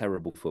was a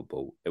terrible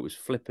football. It was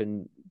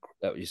flipping.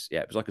 It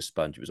was like a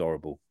sponge. It was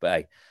horrible.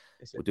 But hey,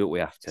 we'll do what we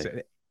have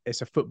to.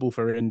 It's a football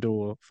for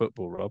indoor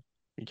football, Rob.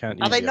 You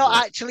can't. Are use they the not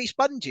other- actually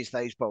sponges?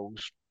 Those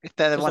balls, if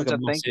they're the Just ones like a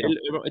I'm massive,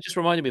 thinking. it just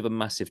reminded me of a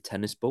massive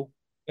tennis ball.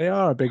 They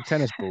are a big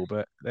tennis ball,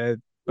 but they're.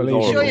 was Believe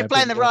me, Sure, horrible. you're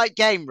playing the more- right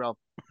game, Rob.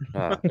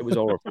 It was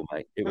horrible,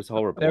 mate. It was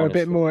horrible. They're a bit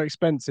honestly. more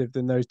expensive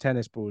than those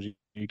tennis balls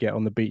you get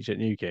on the beach at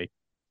Newquay.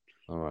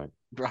 All right,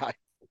 Right.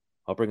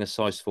 I'll bring a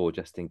size 4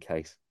 just in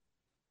case.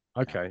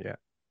 Okay,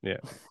 yeah.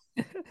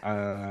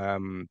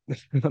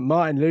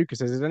 Martin Lucas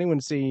says, has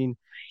anyone seen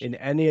in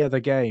any other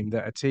game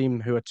that a team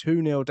who are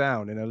 2-0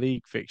 down in a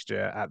league fixture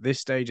at this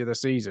stage of the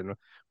season,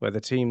 where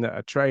the team that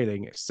are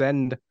trailing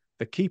send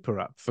the keeper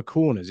up for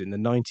corners in the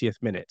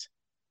 90th minute?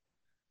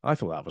 I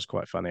thought that was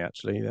quite funny,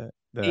 actually.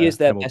 He is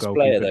their Hemel best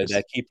player, though.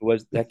 goalkeeper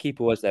Their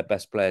keeper was their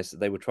best player. So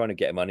they were trying to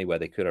get him anywhere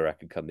they could, I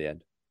reckon, come the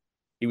end.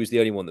 He was the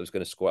only one that was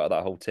going to score out of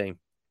that whole team.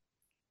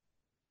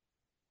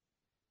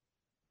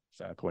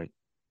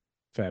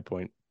 Fair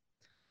point.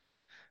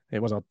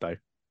 It was odd, though.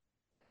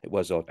 It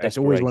was odd. It's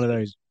always one of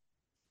those.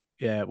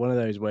 Yeah, one of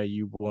those where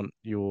you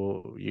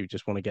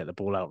just want to get the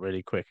ball out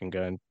really quick and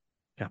go and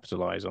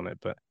capitalize on it.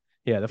 But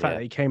yeah, the fact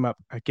that he came up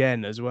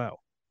again as well,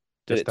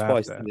 Did just it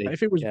twice, after. didn't he?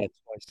 If it was Yeah,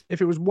 twice.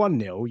 if it was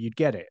 1-0, you'd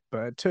get it,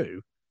 but at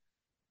 2,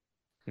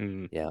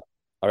 yeah,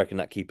 I reckon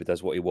that keeper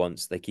does what he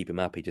wants. They keep him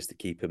happy just to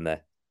keep him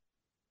there.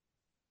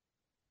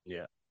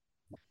 Yeah.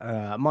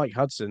 Mike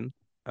Hudson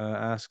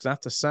asks,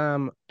 after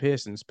Sam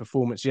Pearson's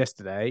performance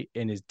yesterday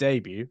in his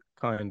debut,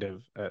 kind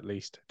of at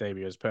least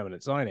debut as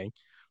permanent signing,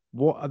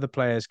 what other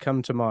players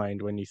come to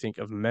mind when you think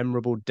of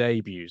memorable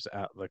debuts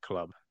at the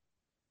club?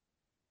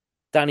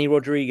 Danny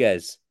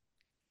Rodriguez.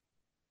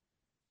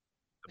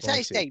 Is that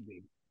his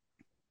debut?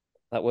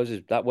 That was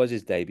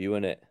his debut,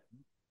 wasn't it?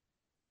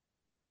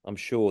 I'm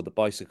sure, the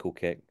bicycle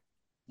kick.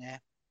 Yeah.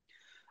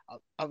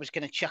 I was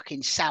going to chuck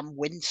in Sam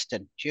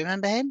Winston. Do you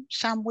remember him?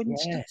 Sam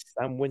Winston? Yes,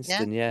 Sam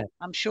Winston, yeah.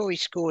 I'm sure he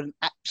scored an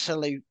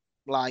absolute,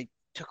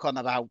 took on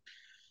about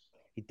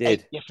He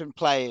did. 8 different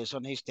players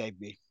on his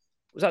debut.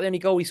 Was that the only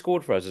goal he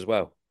scored for us as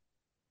well?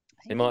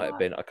 think It might have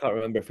been. I can't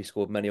remember if he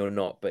scored many or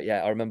not, but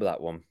yeah, I remember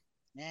that one.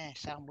 Yeah,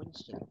 Sam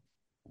Winston.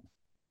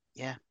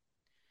 Yeah.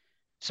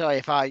 Sorry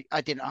if I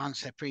didn't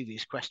answer the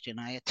previous question.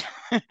 I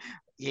had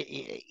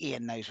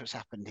Ian knows what's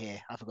happened here.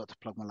 I forgot to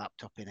plug my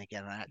laptop in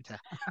again.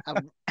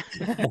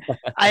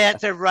 I had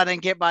to run and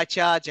get my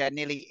charger. I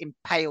nearly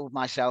impaled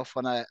myself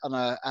on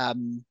a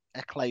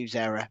close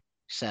error.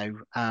 So,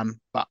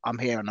 but I'm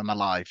here and I'm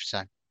alive.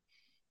 So,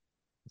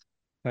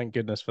 Thank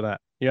goodness for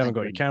that. You haven't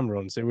got your camera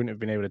on, so you wouldn't have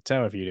been able to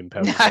tell if you'd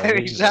impaled no, yourself either.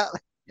 exactly.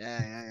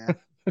 Yeah.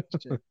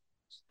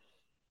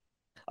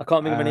 I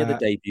can't think of any other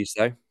debuts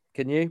though.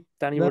 Can you?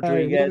 Danny No, neither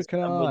Rodriguez, can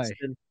Dan I.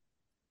 Winston.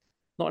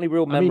 Not any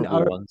real I mean,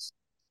 memorable ones.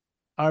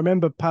 I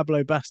remember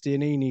Pablo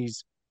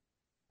Bastianini's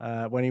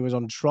when he was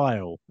on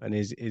trial and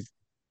is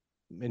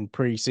in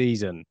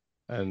pre-season,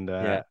 and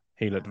Yeah.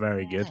 he looked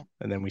very good. Yeah.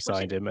 And then we Was it?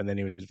 signed him, and then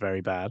he was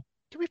very bad.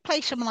 Did we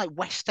play someone like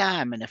West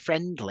Ham in a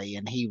friendly,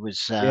 and he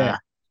was? Yeah,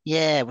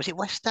 Yeah, was it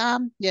West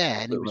Ham?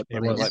 Yeah, and he Looked was like, it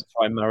brilliant. was. like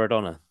prime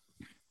Maradona.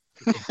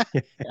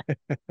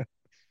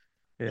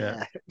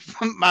 Yeah. Yeah,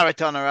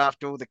 Maradona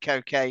after all the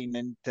cocaine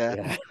and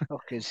Yeah.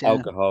 hookers. Yeah,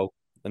 Alcohol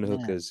and yeah.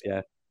 hookers.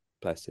 Yeah.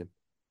 Bless him.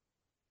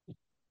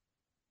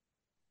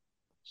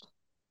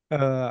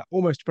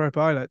 Almost Pro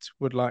Pilot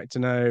would like to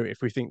know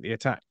if we think the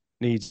attack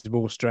needs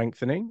more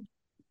strengthening.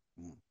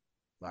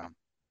 Well,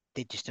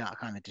 did just start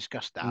kind of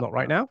discuss that? Not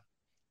right But now.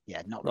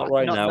 yeah, not Not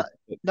right, right now,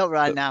 not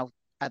right but now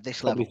at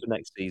this probably level. for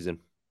next season.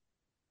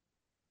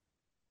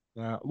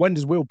 When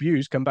does Will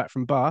Buse come back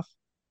from Bath?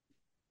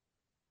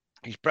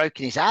 He's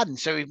broken his hand,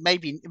 so he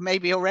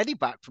maybe already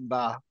back from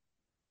Bar.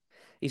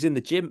 He's in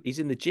the gym. He's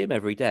in the gym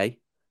every day.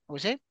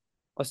 Was it?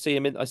 I see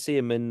him in. I see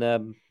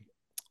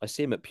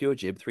him at Pure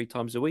Gym 3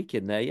 times a week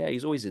in there. Yeah,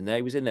 he's always in there.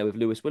 He was in there with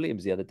Lewis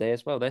Williams the other day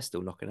as well. They're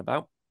still knocking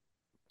about.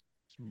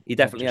 He Rob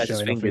definitely just has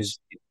his showing off fingers.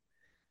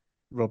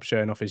 Rob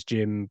showing off his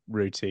gym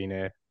routine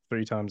here.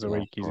 3 times a Yeah,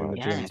 week he's all in the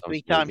right. Yeah, gym.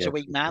 three Yeah, times a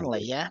week 3 times a manly.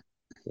 week. Yeah.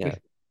 Yeah,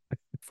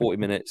 40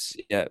 minutes.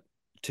 Yeah,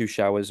 2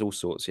 showers, all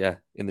sorts. Yeah,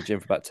 in the gym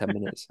for about 10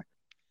 minutes.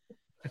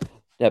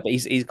 Yeah, but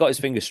he's got his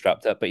fingers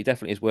strapped up, but he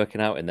definitely is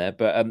working out in there.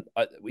 But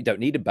we don't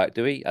need him back,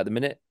 do we? At the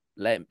minute,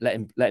 let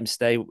him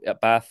stay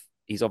at Bath.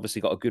 He's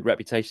obviously got a good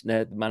reputation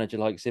there. The manager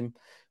likes him.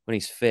 When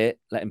he's fit,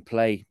 let him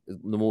play.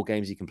 The more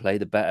games he can play,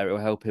 the better. It will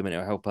help him and it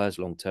will help us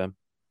long term.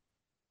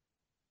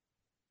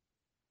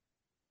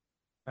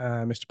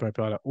 Mr. Pro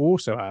Pilot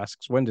also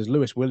asks, when does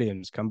Lewis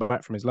Williams come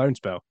back from his loan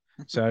spell?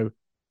 So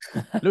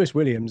Lewis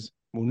Williams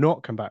will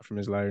not come back from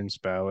his loan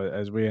spell.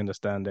 As we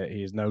understand it,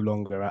 he is no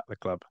longer at the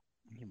club.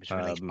 He was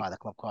released by the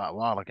club quite a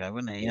while ago,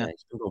 wasn't he? Yeah, Yeah.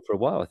 he's been gone for a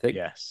while, I think.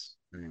 Yes.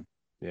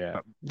 Yeah.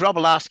 But Rob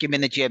will ask him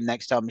in the gym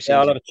next time we see Yeah,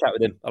 I'll him. have a chat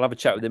with him. I'll have a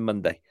chat with him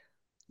Monday.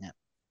 Yeah.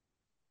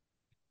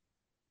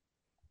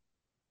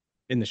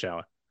 In the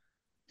shower.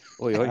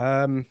 Oi, oi.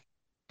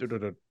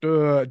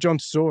 John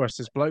Soros,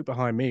 this bloke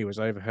behind me, was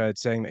overheard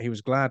saying that he was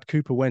glad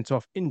Cooper went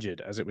off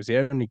injured as it was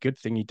the only good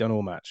thing he'd done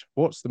all match.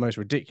 What's the most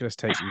ridiculous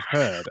take you've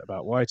heard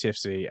about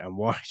YTFC, and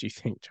why do you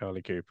think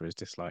Charlie Cooper is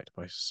disliked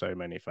by so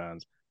many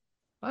fans?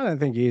 I don't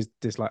think he is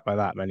disliked by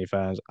that many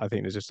fans. I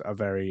think there's just a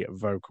very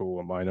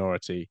vocal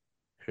minority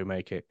who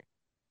make it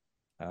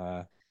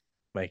clear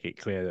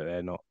that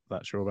they're not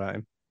that sure about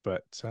him.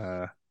 But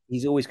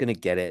He's always going to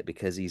get it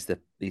because he's the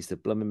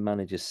blooming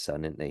manager's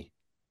son, isn't he?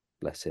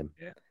 Bless him.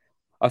 Yeah.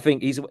 I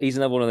think he's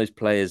another one of those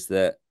players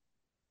that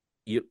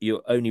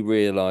you only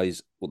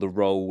realise what the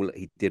role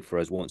he did for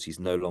us once he's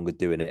no longer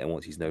doing it and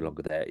once he's no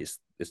longer there. It's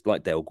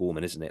like Dale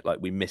Gorman, isn't it? Like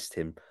we missed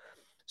him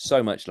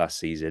so much last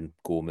season,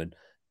 Gorman.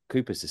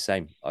 Cooper's the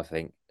same, I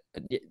think.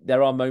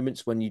 There are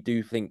moments when you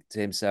do think to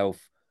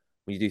himself,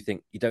 when you do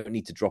think you don't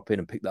need to drop in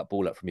and pick that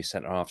ball up from your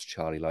centre halves,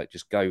 Charlie. Like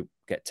just go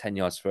get 10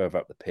 yards further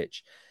up the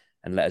pitch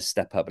and let us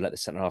step up and let the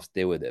centre halves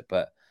deal with it.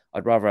 But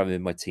I'd rather have him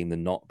in my team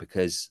than not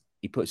because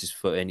he puts his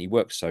foot in. He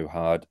works so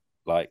hard.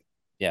 Like,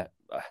 yeah,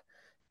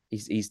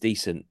 he's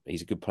decent.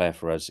 He's a good player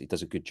for us. He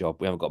does a good job.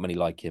 We haven't got many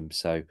like him,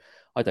 so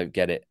I don't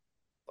get it.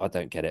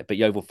 But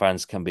Yeovil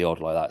fans can be odd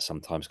like that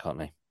sometimes, can't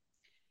they?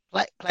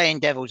 Playing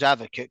devil's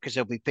advocate, because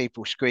there'll be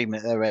people screaming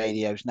at their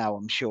radios now,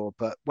 I'm sure.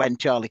 But when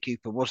Charlie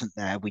Cooper wasn't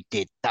there,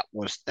 that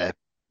was the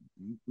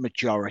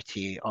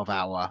majority of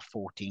our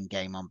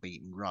 14-game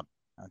unbeaten run,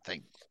 I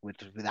think,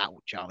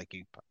 without Charlie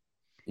Cooper.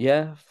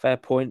 Yeah, fair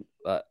point.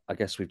 I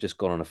guess we've just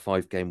gone on a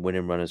 5-game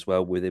winning run as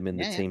well with him in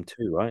the team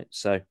too, right?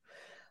 So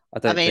I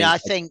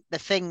think the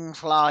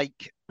things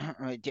like,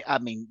 I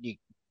mean,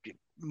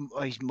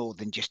 he's more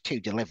than just 2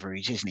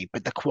 deliveries, isn't he?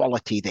 But the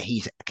quality that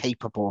he's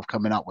capable of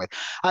coming up with.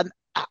 And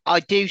I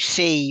do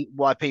see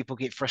why people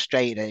get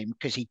frustrated at him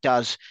because he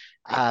does.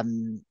 I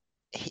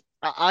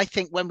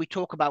think when we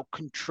talk about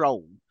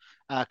controlling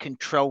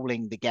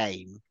the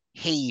game,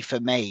 he, for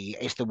me,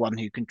 is the one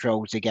who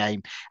controls the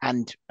game.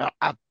 And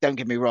don't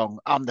get me wrong,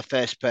 I'm the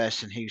first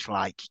person who's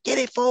like, get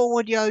it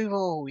forward,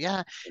 Yeovil,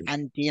 yeah.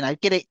 And,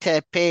 get it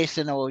to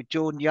Pearson or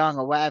Jordan Young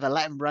or whatever,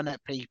 let him run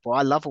at people.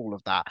 I love all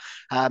of that.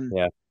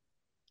 Yeah.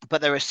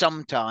 But there are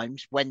some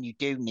times when you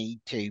do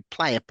need to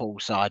play a ball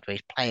sideways,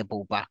 play a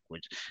ball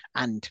backwards.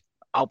 And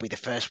I'll be the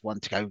first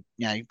one to go,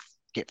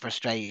 get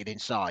frustrated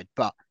inside.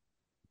 But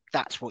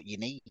that's what you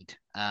need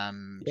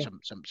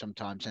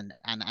sometimes,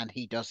 and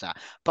he does that.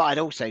 But I'd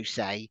also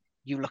say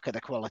you look at the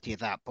quality of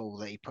that ball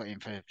that he put in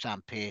for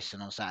Sam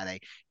Pearson on Saturday.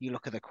 You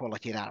look at the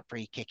quality of that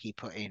free kick he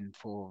put in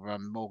for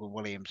Morgan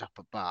Williams up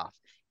at Bath.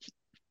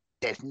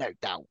 There's no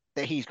doubt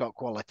that he's got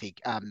quality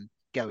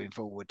going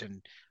forward.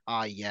 And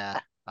I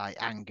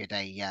angered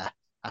a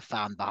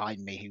fan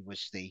behind me who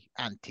was the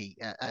anti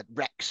at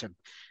Wrexham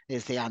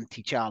is the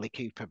anti Charlie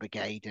Cooper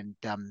brigade, and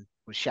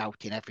was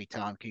shouting every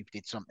time Cooper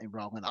did something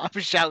wrong, and I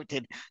was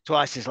shouting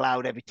twice as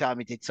loud every time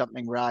he did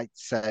something right.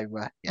 So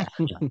yeah,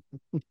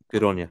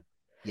 Good on you.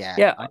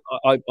 yeah.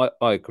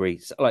 I agree.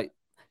 So, like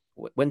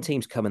when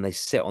teams come and they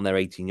sit on their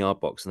 18-yard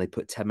box and they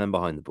put 10 men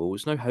behind the ball,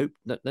 there's no hope.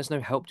 There's no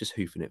help just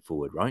hoofing it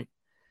forward, right?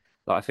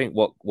 Like I think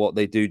what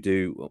they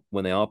do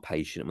when they are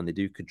patient, when they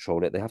do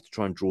control it, they have to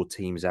try and draw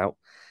teams out.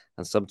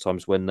 And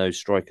sometimes when those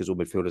strikers or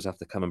midfielders have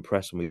to come and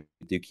press, and we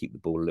do keep the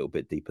ball a little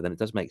bit deeper, then it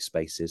does make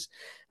spaces.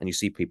 And you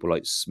see people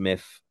like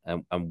Smith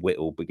and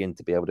Whittle begin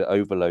to be able to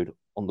overload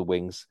on the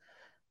wings.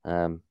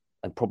 And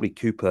probably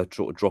Cooper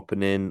sort of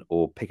dropping in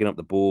or picking up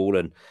the ball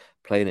and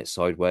playing it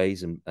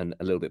sideways and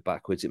a little bit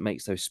backwards. It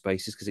makes those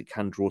spaces because it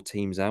can draw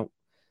teams out.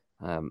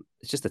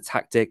 It's just a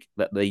tactic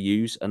that they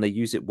use, and they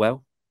use it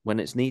well when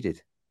it's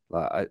needed.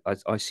 Like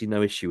I see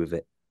no issue with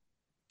it.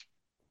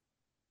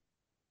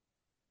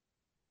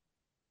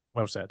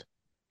 Well said.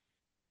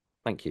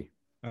 Thank you.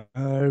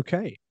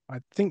 Okay. I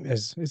think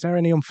is there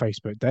any on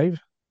Facebook, Dave?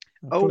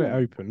 I've got it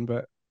open,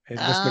 but it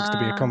just looks to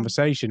be a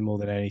conversation more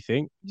than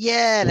anything.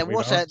 Yeah, there We've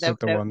was answered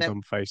the ones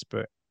on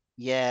Facebook.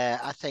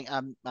 Yeah, I think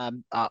I'm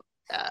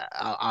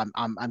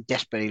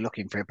desperately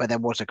looking for it, but there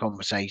was a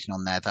conversation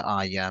on there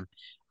that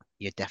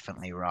you're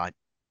definitely right.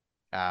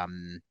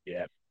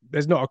 Yeah,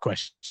 there's not a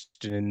question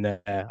in there.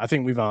 I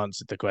think we've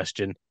answered the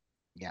question.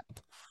 Yeah.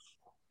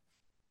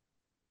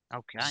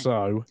 Okay.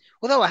 So,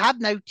 although I have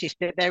noticed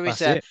that there is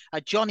a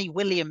Johnny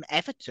William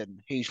Everton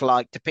who's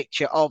like the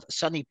picture of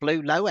Sunny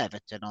Blue Low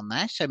Everton on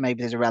there, so maybe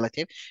there's a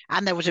relative.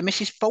 And there was a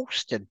Mrs.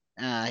 Falston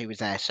who was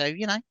there, so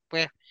you know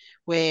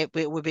we're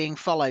being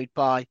followed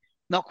by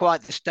not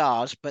quite the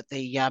stars, but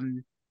the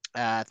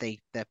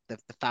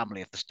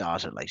family of the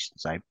stars at least.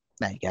 So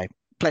there you go.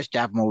 Pleasure to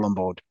have them all on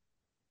board.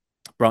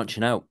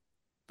 Branching out,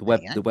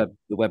 the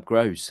web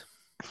grows,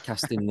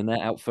 casting the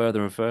net out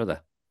further and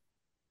further.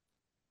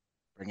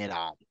 Bring it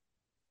on.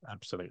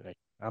 Absolutely.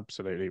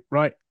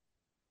 Right.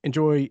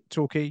 Enjoy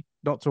Torquay,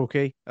 not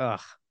Torquay.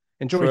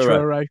 Enjoy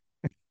Truro.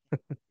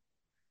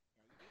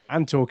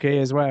 And Torquay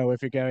as well.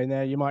 If you're going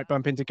there, you might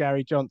bump into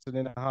Gary Johnson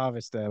in a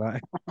harvester.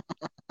 Like.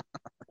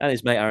 And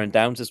his mate Aaron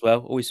Downs as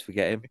well. Always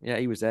forget him. Yeah,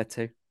 he was there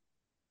too.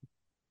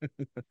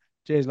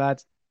 Cheers,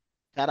 lads.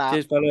 Ta-da.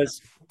 Cheers, fellas.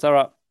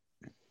 Ta-ra.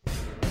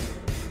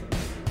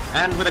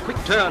 And with a quick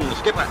turn,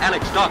 skipper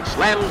Alex Dock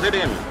slams it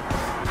in.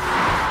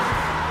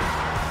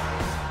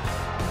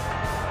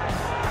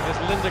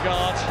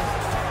 Lindegaard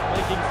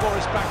making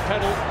Forrest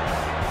backpedal.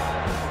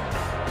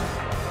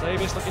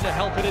 Davis looking to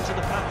help it into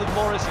the path of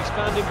Morris. He's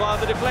found him via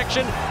the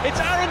deflection. It's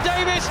Aaron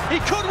Davis.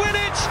 He could win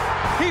it.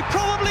 He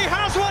probably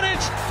has won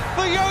it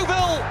for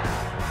Yeovil.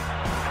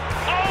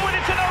 Oh, and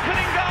it's an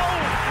opening goal.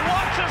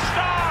 What a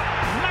start.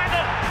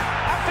 Madden,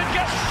 after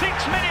just 6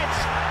 minutes,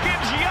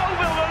 gives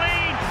Yeovil the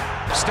lead.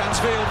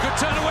 Stansfield, good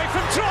turn away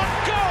from Trot.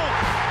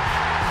 Goal!